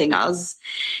affecting us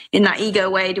in that ego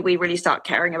way, do we really start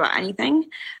caring about anything?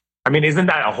 I mean, isn't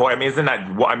that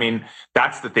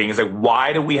that's the thing. Is like,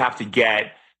 why do we have to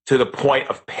get to the point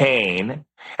of pain?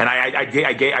 And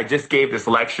I just gave this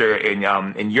lecture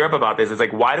in Europe about this. It's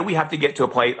like, why do we have to get to a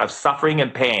point of suffering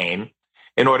and pain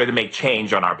in order to make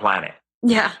change on our planet?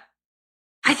 Yeah.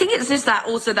 I think it's just that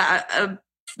also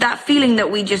that feeling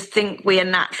that we just think we are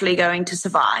naturally going to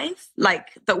survive, like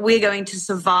that we're going to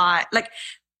survive. Like,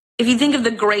 if you think of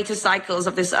the greater cycles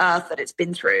of this earth that it's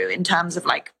been through in terms of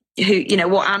like, who, you know,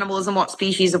 what animals and what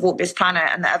species have walked this planet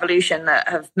and the evolution that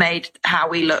have made how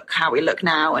we look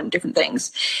now and different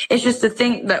things. It's just to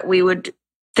think that we would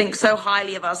think so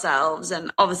highly of ourselves.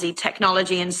 And obviously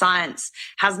technology and science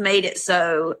has made it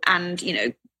so, and, you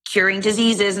know, curing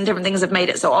diseases and different things have made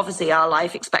it so obviously our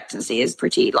life expectancy is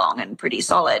pretty long and pretty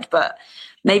solid, but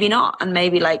maybe not. And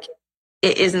maybe like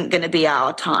it isn't going to be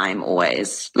our time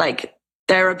always. Like,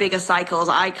 there are bigger cycles,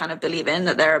 I kind of believe in,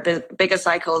 that there are bigger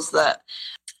cycles that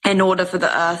in order for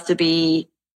the earth to be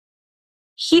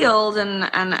healed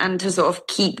and to sort of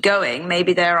keep going,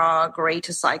 maybe there are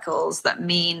greater cycles that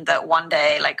mean that one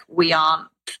day, like, we aren't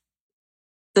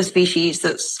the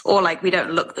species or like we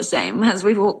don't look the same as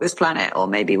we walk this planet, or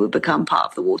maybe we become part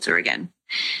of the water again.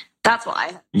 That's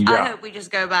why I hope we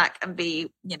just go back and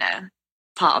be, you know,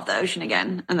 part of the ocean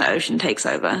again, and the ocean takes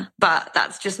over. But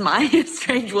that's just my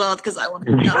strange world, because I want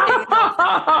to be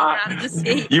around the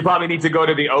sea. You probably need to go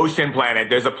to the ocean planet.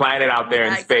 There's a planet out there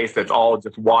in space that's all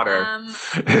just water.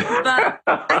 But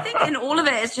I think in all of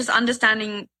it, it's just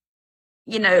understanding,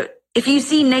 you know, if you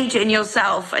see nature in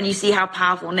yourself and you see how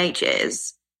powerful nature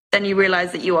is, then you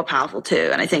realize that you are powerful too.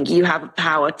 And I think you have a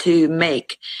power to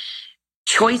make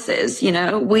choices, you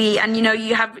know,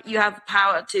 you have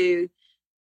power to,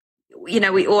 you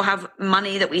know, we all have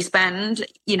money that we spend,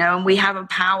 you know, and we have a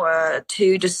power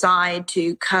to decide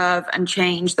to curve and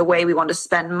change the way we want to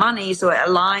spend money so it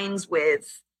aligns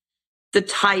with the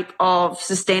type of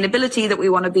sustainability that we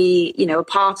want to be, you know, a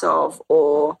part of.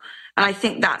 And I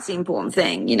think that's the important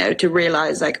thing, you know, to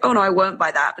realize like, oh no, I won't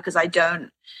buy that because I don't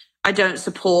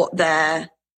support their,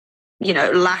 you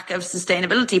know, lack of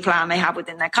sustainability plan they have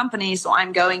within their company. So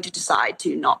I'm going to decide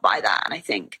to not buy that. And I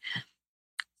think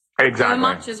exactly, so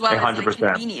much as well 100%. as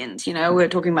like convenience, you know, we were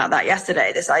talking about that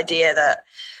yesterday, this idea that,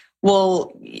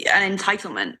 well, an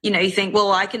entitlement, you know, you think,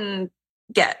 well, I'm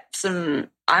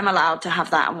allowed to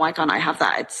have that, and why can't I have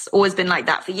that? It's always been like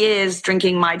that for years,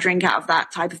 drinking my drink out of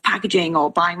that type of packaging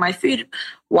or buying my food.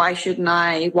 Why shouldn't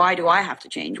I? Why do I have to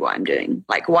change what I'm doing?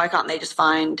 Like, why can't they just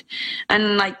find?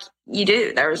 And like you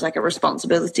do, there is like a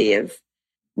responsibility of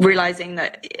realizing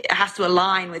that it has to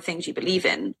align with things you believe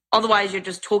in. Otherwise, you're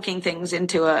just talking things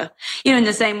into you know, in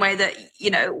the same way that,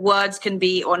 you know, words can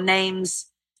be, or names,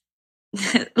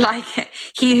 like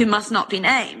he who must not be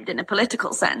named in a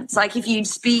political sense. Like if you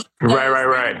speak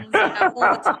right things, you know,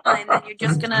 all the time, then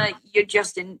you're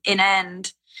just in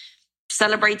end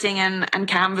celebrating and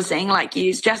canvassing, like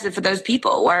you suggested, for those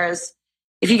people. Whereas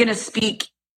if you're going to speak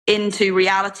into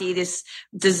reality this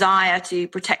desire to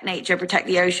protect nature, protect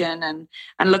the ocean,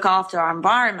 and look after our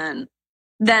environment,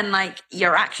 then like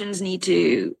your actions need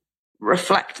to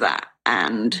reflect that.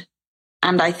 And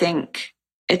I think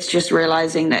it's just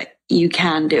realizing that you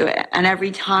can do it, and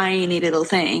every tiny little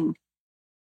thing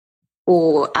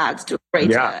or adds to a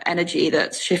greater energy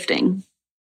that's shifting.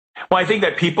 Well, I think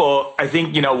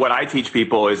what I teach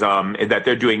people is that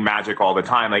they're doing magic all the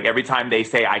time. Like every time they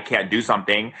say, I can't do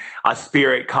something, a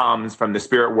spirit comes from the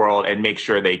spirit world and makes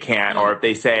sure they can. Or if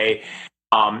they say,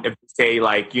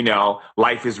 like,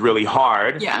 life is really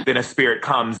hard, then a spirit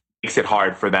comes, makes it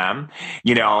hard for them,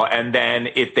 and then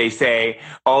if they say,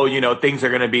 things are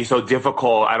going to be so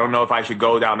difficult, I don't know if I should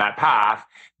go down that path,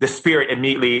 the spirit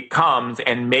immediately comes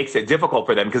and makes it difficult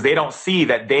for them, because they don't see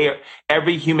that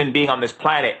every human being on this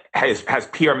planet has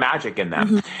pure magic in them.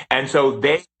 Mm-hmm. And so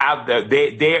they have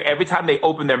every time they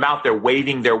open their mouth, they're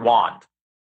waving their wand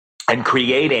and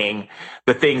creating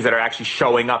the things that are actually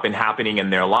showing up and happening in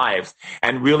their lives.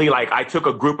 And really, like, I took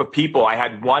a group of people, I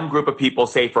had one group of people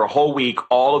say for a whole week,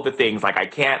 all of the things, like I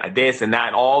can't, this and that,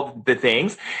 and all the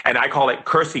things. And I call it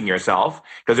cursing yourself,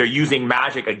 because they're using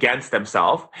magic against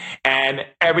themselves. And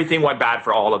everything went bad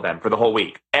for all of them for the whole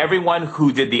week. Everyone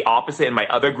who did the opposite in my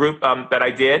other group that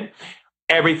I did,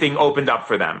 everything opened up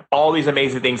for them. All these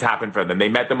amazing things happened for them. They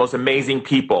met the most amazing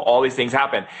people. All these things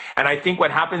happen. And I think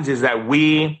what happens is that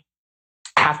we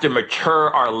have to mature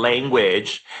our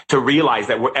language to realize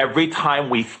that every time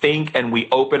we think and we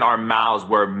open our mouths,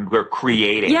 we're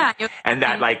creating. Yeah, and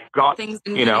that, like, God, things,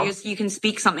 you can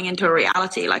speak something into a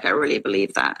reality. Like, I really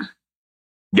believe that.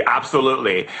 Yeah,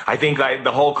 absolutely. I think like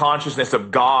the whole consciousness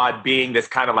of God being this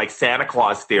kind of like Santa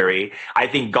Claus theory, I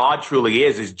think God truly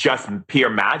is just pure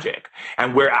magic,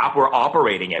 and we're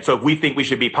operating it. So if we think we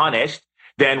should be punished,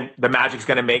 then the magic's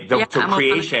going to make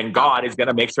creation. God is going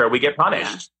to make sure we get punished.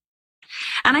 Yeah.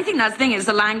 And I think that's the thing, is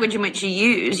the language in which you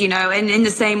use, and in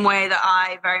the same way that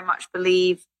I very much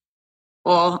believe,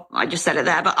 or I just said it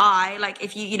there, but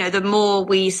if the more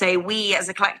we say we as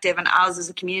a collective and us as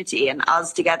a community and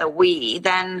us together,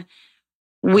 then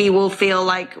we will feel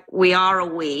like we are a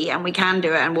we and we can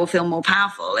do it, and we'll feel more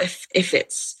powerful. If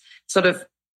it's sort of,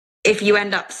 if you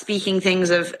end up speaking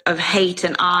things of hate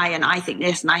and I think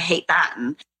this and I hate that,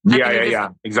 and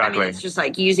exactly. It's just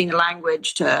like using the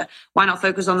language to, why not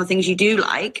focus on the things you do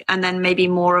like, and then maybe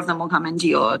more of them will come into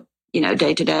your,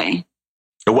 day to day.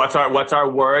 What's our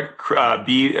word?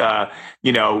 We're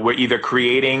either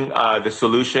creating the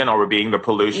solution or we're being the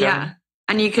pollution. Yeah,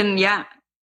 and you can,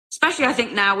 especially I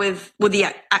think now with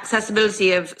the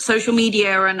accessibility of social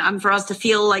media and for us to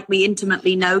feel like we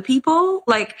intimately know people,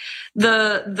 like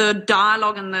the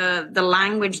dialogue and the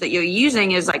language that you're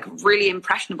using is like really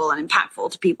impressionable and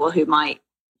impactful to people who might,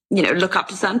 look up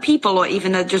to certain people, or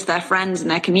even just their friends in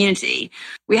their community.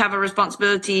 We have a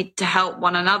responsibility to help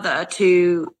one another,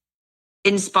 to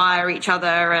inspire each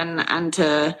other, and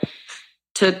to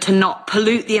not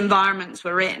pollute the environments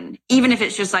we're in, even if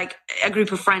it's just like a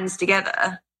group of friends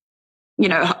together.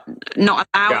 Not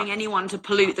allowing anyone to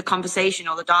pollute the conversation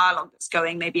or the dialogue that's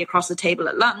going maybe across the table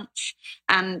at lunch,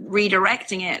 and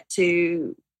redirecting it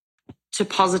to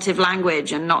positive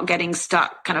language, and not getting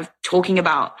stuck kind of talking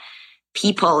about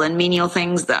people and menial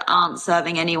things that aren't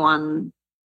serving anyone.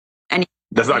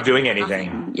 That's not doing anything.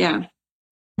 Nothing. Yeah.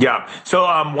 Yeah. So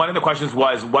one of the questions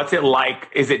was, what's it like?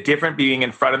 Is it different being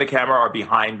in front of the camera or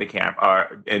behind the camera,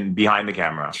 behind the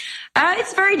camera?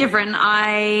 It's very different.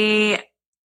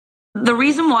 The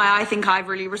reason why I think I've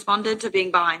really responded to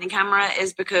being behind the camera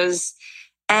is because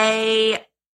I'm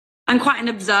quite an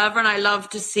observer, and I love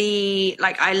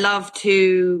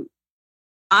to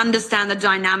understand the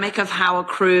dynamic of how a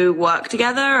crew work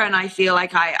together. And I feel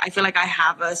like I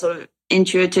have a sort of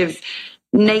intuitive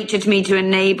nature to me to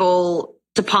enable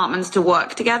departments to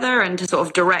work together and to sort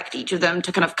of direct each of them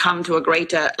to kind of come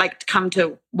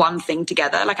to one thing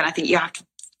together. And I think you have to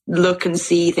look and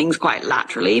see things quite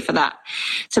laterally for that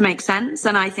to make sense.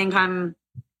 And I think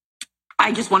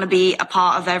I just want to be a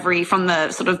part of from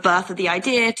the sort of birth of the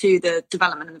idea to the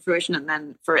development and the fruition, and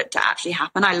then for it to actually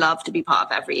happen. I love to be part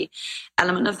of every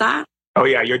element of that. Oh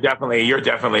yeah, you're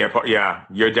definitely a part. Yeah,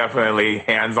 you're definitely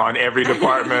hands on every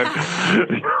department.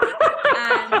 and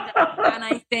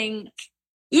I think,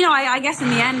 I guess in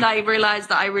the end, I realized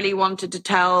that I really wanted to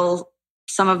tell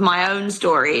some of my own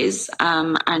stories.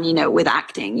 And, with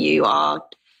acting, you are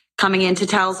coming in to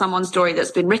tell someone's story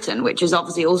that's been written, which is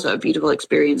obviously also a beautiful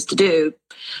experience to do.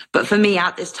 But for me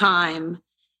at this time,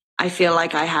 I feel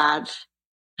like I had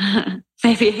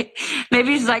maybe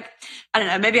it's like, I don't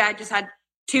know, maybe I just had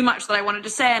too much that I wanted to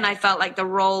say. And I felt like the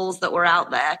roles that were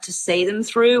out there to say them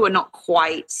through were not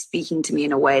quite speaking to me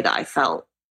in a way that I felt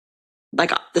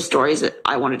like the stories that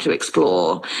I wanted to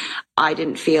explore, I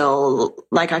didn't feel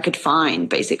like I could find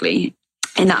basically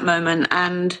in that moment.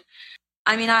 And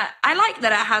I mean, I like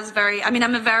that it has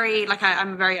I'm a very like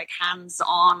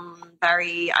hands-on,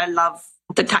 I love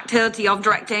the tactility of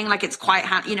directing. Like it's quite,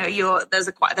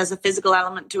 there's a physical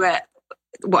element to it.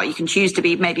 Well, you can choose to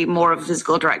be maybe more of a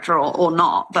physical director or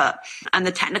not, and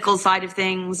the technical side of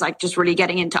things, like just really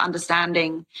getting into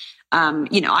understanding, I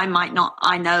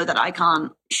know that I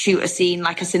can't shoot a scene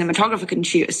like a cinematographer can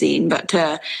shoot a scene, but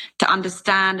to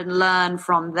understand and learn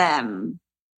from them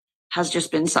has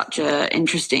just been such an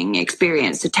interesting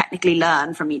experience, to technically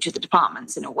learn from each of the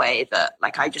departments in a way that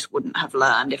like I just wouldn't have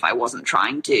learned if I wasn't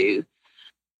trying to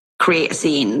create a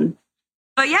scene.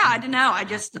 But yeah, I don't know.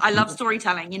 I love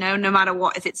storytelling, no matter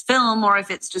what, if it's film or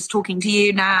if it's just talking to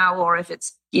you now, or if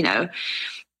it's,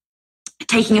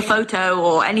 taking a photo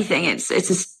or anything,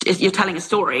 you're telling a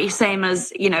story, same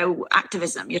as,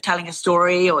 activism. You're telling a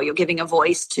story, or you're giving a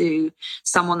voice to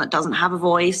someone that doesn't have a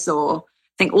voice, or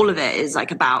I think all of it is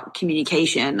like about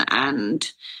communication and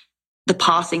the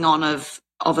passing on of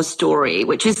a story,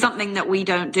 which is something that we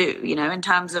don't do, in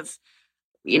terms of,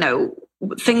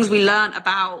 things we learn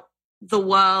about the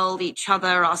world, each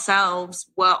other, ourselves,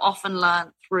 were often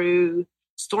learned through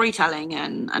storytelling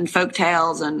and folk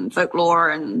tales and folklore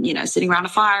and, sitting around a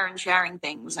fire and sharing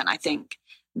things. And I think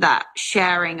that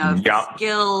sharing of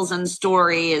skills and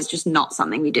story is just not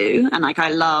something we do. And like, I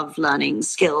love learning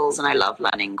skills, and I love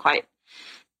learning quite,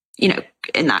 in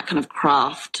that kind of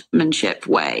craftsmanship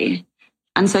way.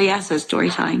 And so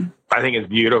storytelling. I think it's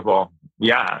beautiful.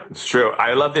 Yeah, it's true.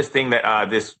 I love this thing that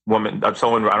this woman,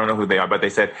 someone, I don't know who they are, but they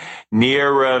said,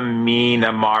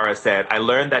 Niramina Mara said, I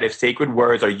learned that if sacred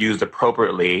words are used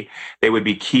appropriately, they would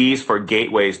be keys for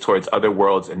gateways towards other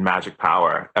worlds and magic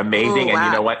power. Amazing. Ooh, wow. And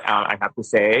you know what? I have to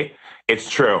say, it's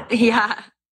true. Yeah.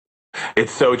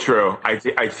 It's so true.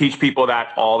 I teach people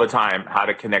that all the time, how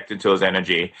to connect into those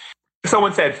energy.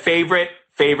 Someone said favorite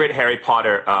Harry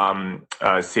Potter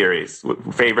series.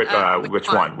 Favorite which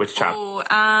one? Which chapter?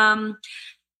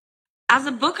 As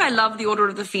a book, I love The Order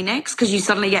of the Phoenix, because you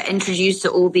suddenly get introduced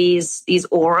to all these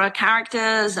aura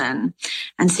characters and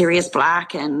Sirius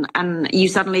Black, and you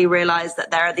suddenly realize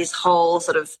that there are this whole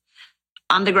sort of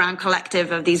underground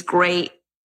collective of these great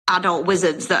adult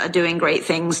wizards that are doing great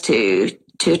things to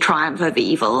triumph over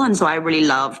evil. And so I really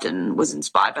loved and was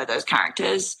inspired by those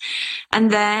characters.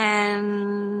 And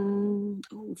then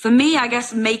for me, I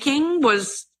guess making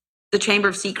was The Chamber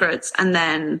of Secrets, and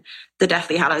then The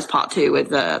Deathly Hallows Part 2 with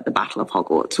the Battle of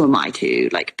Hogwarts were my two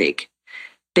like big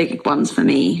ones for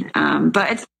me.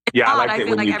 But it's I hard. liked it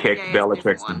when you kicked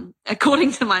Bellatrix.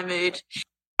 According to my mood.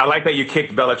 I like that you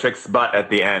kicked Bellatrix's butt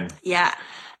at the end. Yeah.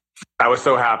 I was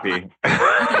so happy.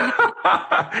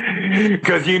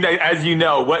 Because as you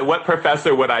know, what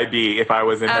professor would I be if I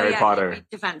was in Harry Potter?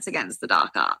 Defense Against the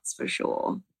Dark Arts, for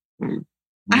sure.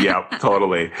 Yeah,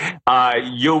 totally.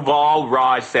 Yuval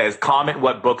Raj says, comment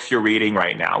what books you're reading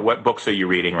right now. What books are you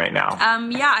reading right now?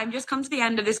 I've just come to the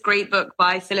end of this great book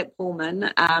by Philip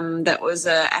Pullman that was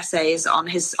essays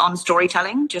on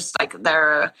storytelling. Just like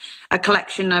they're a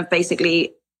collection of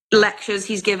basically lectures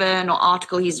he's given or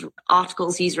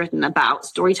articles he's written about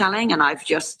storytelling, and I've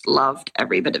just loved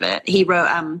every bit of it. He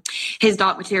wrote his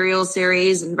Dark Materials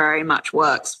series, and very much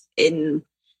works in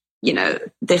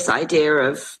this idea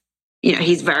of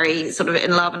he's very sort of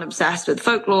in love and obsessed with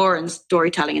folklore and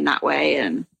storytelling in that way,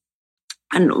 and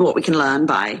what we can learn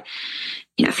by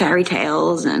fairy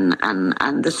tales and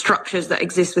the structures that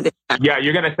exist within. Yeah,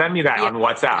 you're going to send me that on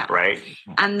WhatsApp, right?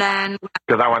 And then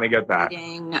because I want to get that.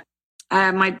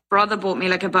 My brother bought me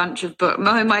like a bunch of books.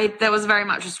 There was very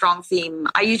much a strong theme.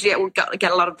 I usually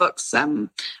get a lot of books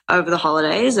over the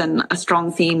holidays, and a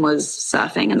strong theme was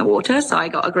surfing in the water. So I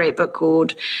got a great book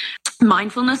called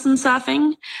Mindfulness and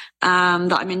Surfing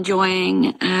that I'm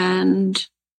enjoying. And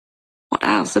what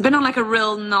else? I've been on like a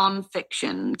real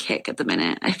non-fiction kick at the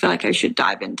minute. I feel like I should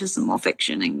dive into some more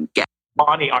fiction and get.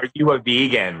 Bonnie, are you a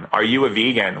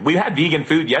vegan? We had vegan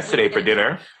food yesterday for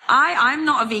dinner. I'm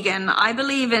not a vegan. I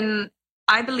believe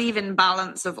in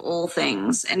balance of all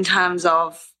things, in terms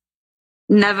of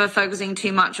never focusing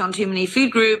too much on too many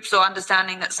food groups, or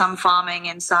understanding that some farming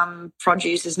and some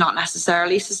produce is not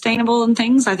necessarily sustainable and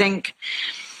things. I think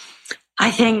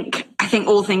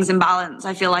all things in balance.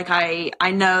 I feel like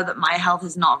I know that my health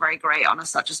is not very great on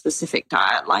such a specific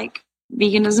diet like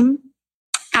veganism.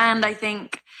 And I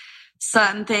think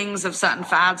certain things of certain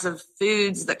fads of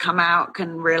foods that come out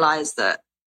can realize that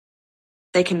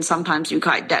they can sometimes be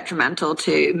quite detrimental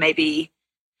to maybe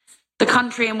the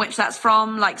country in which that's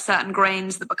from, like certain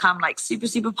grains that become like super,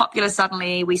 super popular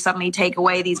suddenly. We suddenly take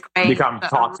away these grains become that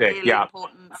toxic, are really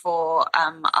important for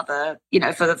other,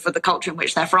 for the culture in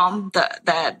which they're from.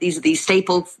 That these are these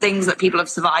staple things that people have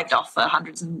survived off for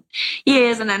hundreds of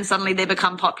years, and then suddenly they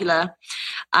become popular,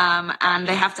 and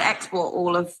they have to export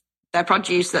all of their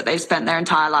produce that they've spent their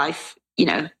entire life,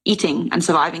 eating and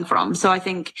surviving from. So I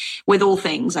think with all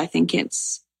things, I think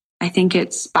it's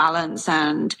balance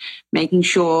and making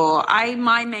sure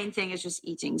my main thing is just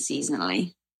eating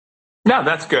seasonally. No,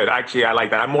 that's good. Actually, I like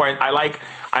that.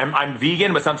 I'm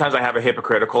vegan, but sometimes I have a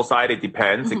hypocritical side. It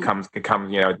depends. Mm-hmm. It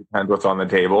comes, it depends what's on the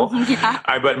table. Yeah.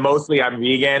 But mostly I'm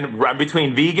vegan. I'm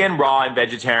between vegan, raw, and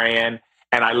vegetarian.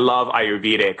 And I love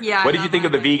Ayurvedic. Yeah, what did you think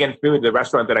of the vegan food, the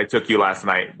restaurant that I took you last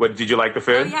night? Did you like the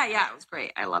food? Oh, yeah, it was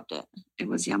great. I loved it. It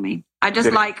was yummy. I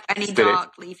just like any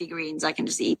dark leafy greens I can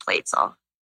just eat plates of.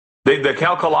 The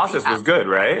Kale Colossus was good,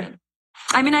 right?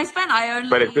 I mean, I've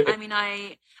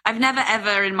never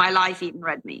ever in my life eaten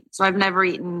red meat. So I've never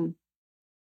eaten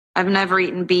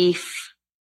beef.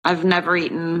 I've never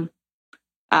eaten,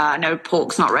 no,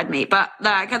 pork's not red meat, but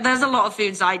there's a lot of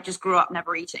foods I just grew up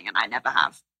never eating and I never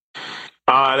have.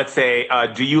 Let's say,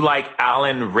 do you like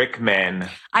Alan Rickman?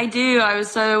 I do.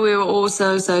 We were all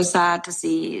so sad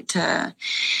to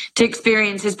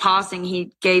experience his passing.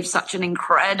 He gave such an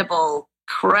incredible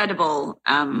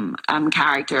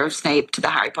character of Snape to the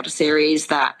Harry Potter series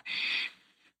that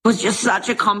was just such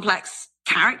a complex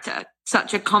character,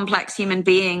 such a complex human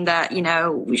being that,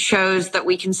 shows that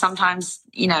we can sometimes,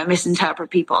 misinterpret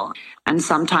people, and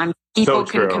sometimes people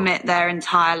can commit their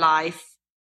entire life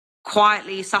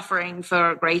quietly suffering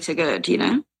for a greater good,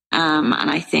 and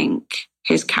I think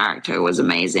his character was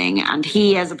amazing, and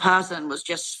he as a person was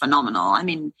just phenomenal. I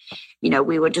mean,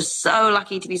 we were just so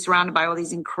lucky to be surrounded by all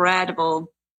these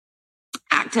incredible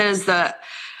actors that,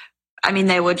 I mean,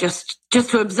 they were just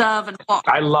to observe and watch.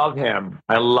 I love him.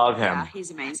 Yeah,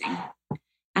 he's amazing.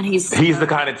 And he's the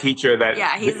kind of teacher that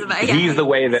he's the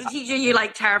way that he's a teacher you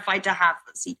like terrified to have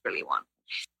but secretly want.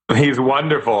 He's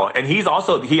wonderful, and he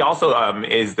also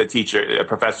is the teacher,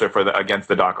 professor for Against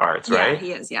the Dark Arts, right? Yeah,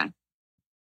 he is. Yeah.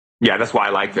 Yeah, that's why I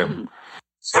liked him.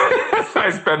 I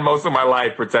spend most of my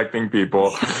life protecting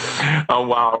people. Oh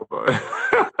wow.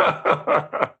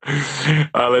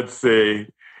 Let's see.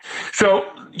 So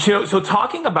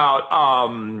talking about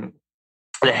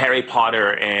the Harry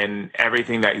Potter and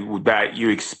everything that you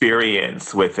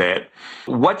experience with it,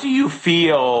 what do you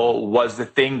feel was the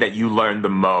thing that you learned the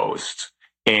most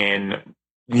in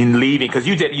leaving? Because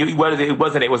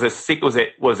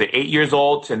was it 8 years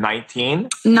old to 19?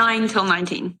 9 till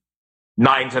 19.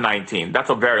 9 to 19. That's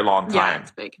a very long time. Yeah,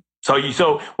 it's big.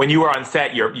 So when you were on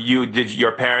set,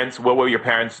 what were your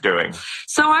parents doing?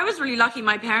 So I was really lucky.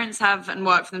 My parents have and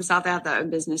work for themselves. They have their own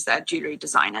business. They're jewelry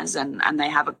designers, and they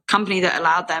have a company that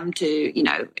allowed them to,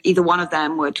 either one of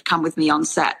them would come with me on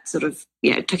set, sort of,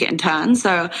 took it in turns.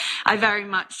 So I very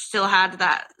much still had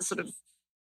that sort of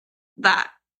that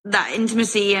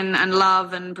intimacy and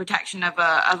love and protection of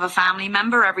a family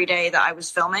member every day that I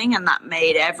was filming, and that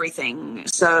made everything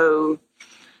so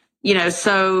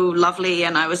lovely.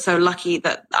 And I was so lucky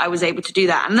that I was able to do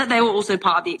that, and that they were also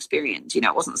part of the experience. It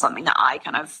wasn't something that I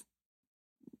kind of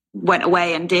went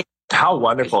away and did. How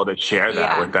wonderful to share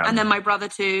that with them. And then my brother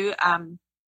too,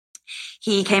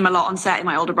 he came a lot on set,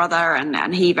 my older brother,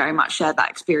 and he very much shared that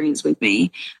experience with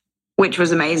me, which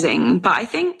was amazing. But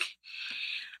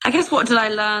I guess what did I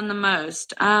learn the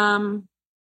most?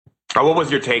 What was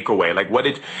your takeaway?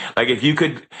 If you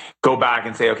could go back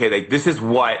and say, okay, this is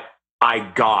what I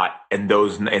got in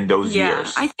those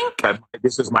years. I think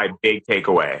this is my big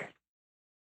takeaway.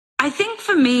 I think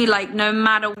for me, no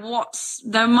matter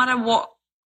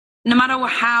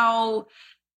how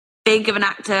big of an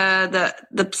actor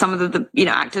that some of the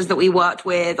actors that we worked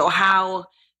with, or how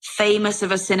famous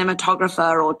of a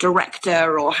cinematographer or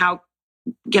director, or how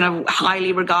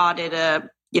highly regarded a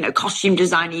costume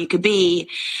designer you could be,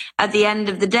 at the end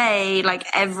of the day,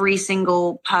 every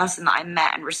single person that I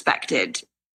met and respected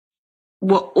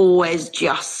were always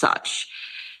just such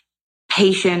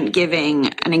patient, giving,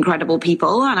 and incredible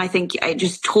people. And I think it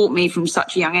just taught me from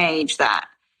such a young age that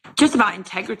just about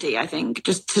integrity. I think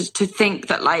just to think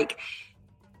that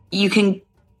you can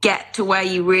get to where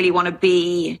you really want to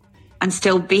be and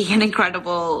still be an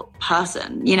incredible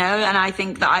person, And I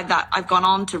think that I've gone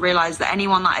on to realize that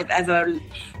anyone that I've ever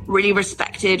really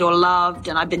respected or loved,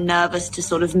 and I've been nervous to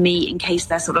sort of meet in case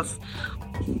they're sort of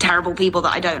terrible people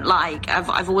that I don't like,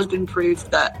 I've always been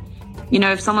proved that,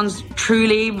 if someone's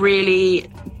truly, really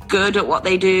good at what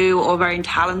they do, or very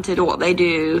talented at what they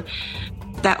do,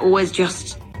 they're always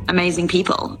just amazing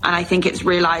people. And I think it's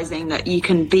realizing that you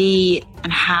can be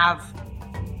and have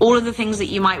all of the things that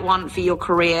you might want for your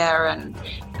career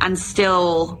and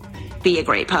still be a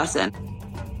great person.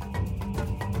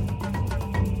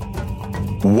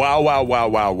 Wow, wow, wow,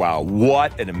 wow, wow.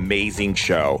 What an amazing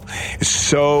show. It's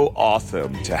so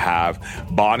awesome to have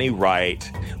Bonnie Wright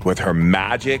with her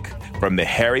magic from the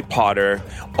Harry Potter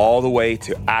all the way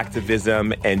to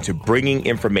activism and to bringing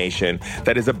information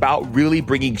that is about really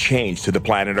bringing change to the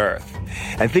planet Earth.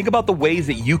 And think about the ways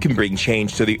that you can bring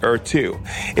change to the Earth too.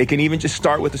 It can even just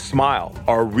start with a smile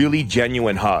or a really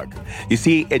genuine hug. You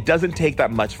see, it doesn't take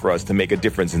that much for us to make a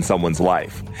difference in someone's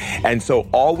life. And so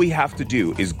all we have to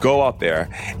do is go out there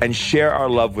and share our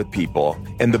love with people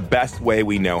in the best way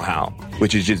we know how,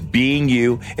 which is just being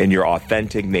you in your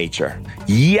authentic nature.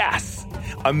 Yes!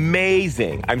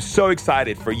 Amazing. I'm so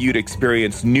excited for you to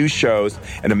experience new shows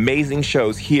and amazing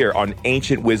shows here on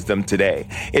Ancient Wisdom today.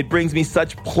 It brings me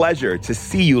such pleasure to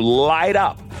see you light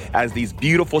up as these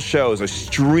beautiful shows are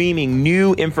streaming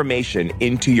new information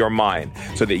into your mind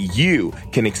so that you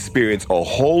can experience a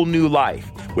whole new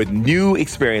life with new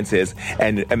experiences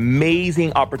and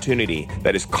amazing opportunity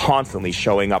that is constantly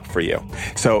showing up for you.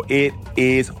 So it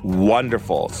is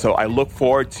wonderful. So I look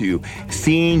forward to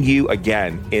seeing you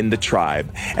again in the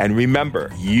tribe. And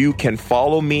remember, you can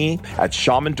follow me at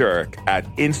Shaman Durek at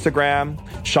Instagram,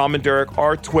 Shaman Durek,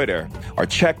 or Twitter, or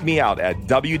check me out at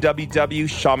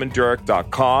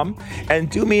www.shamandurek.com. And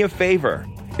do me a favor.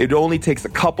 It only takes a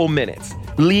couple minutes.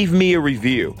 Leave me a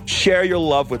review. Share your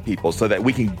love with people so that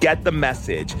we can get the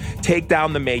message, take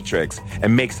down the matrix,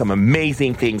 and make some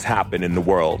amazing things happen in the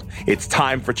world. It's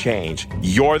time for change.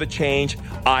 You're the change.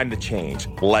 I'm the change.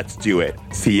 Let's do it.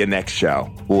 See you next show.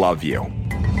 Love you.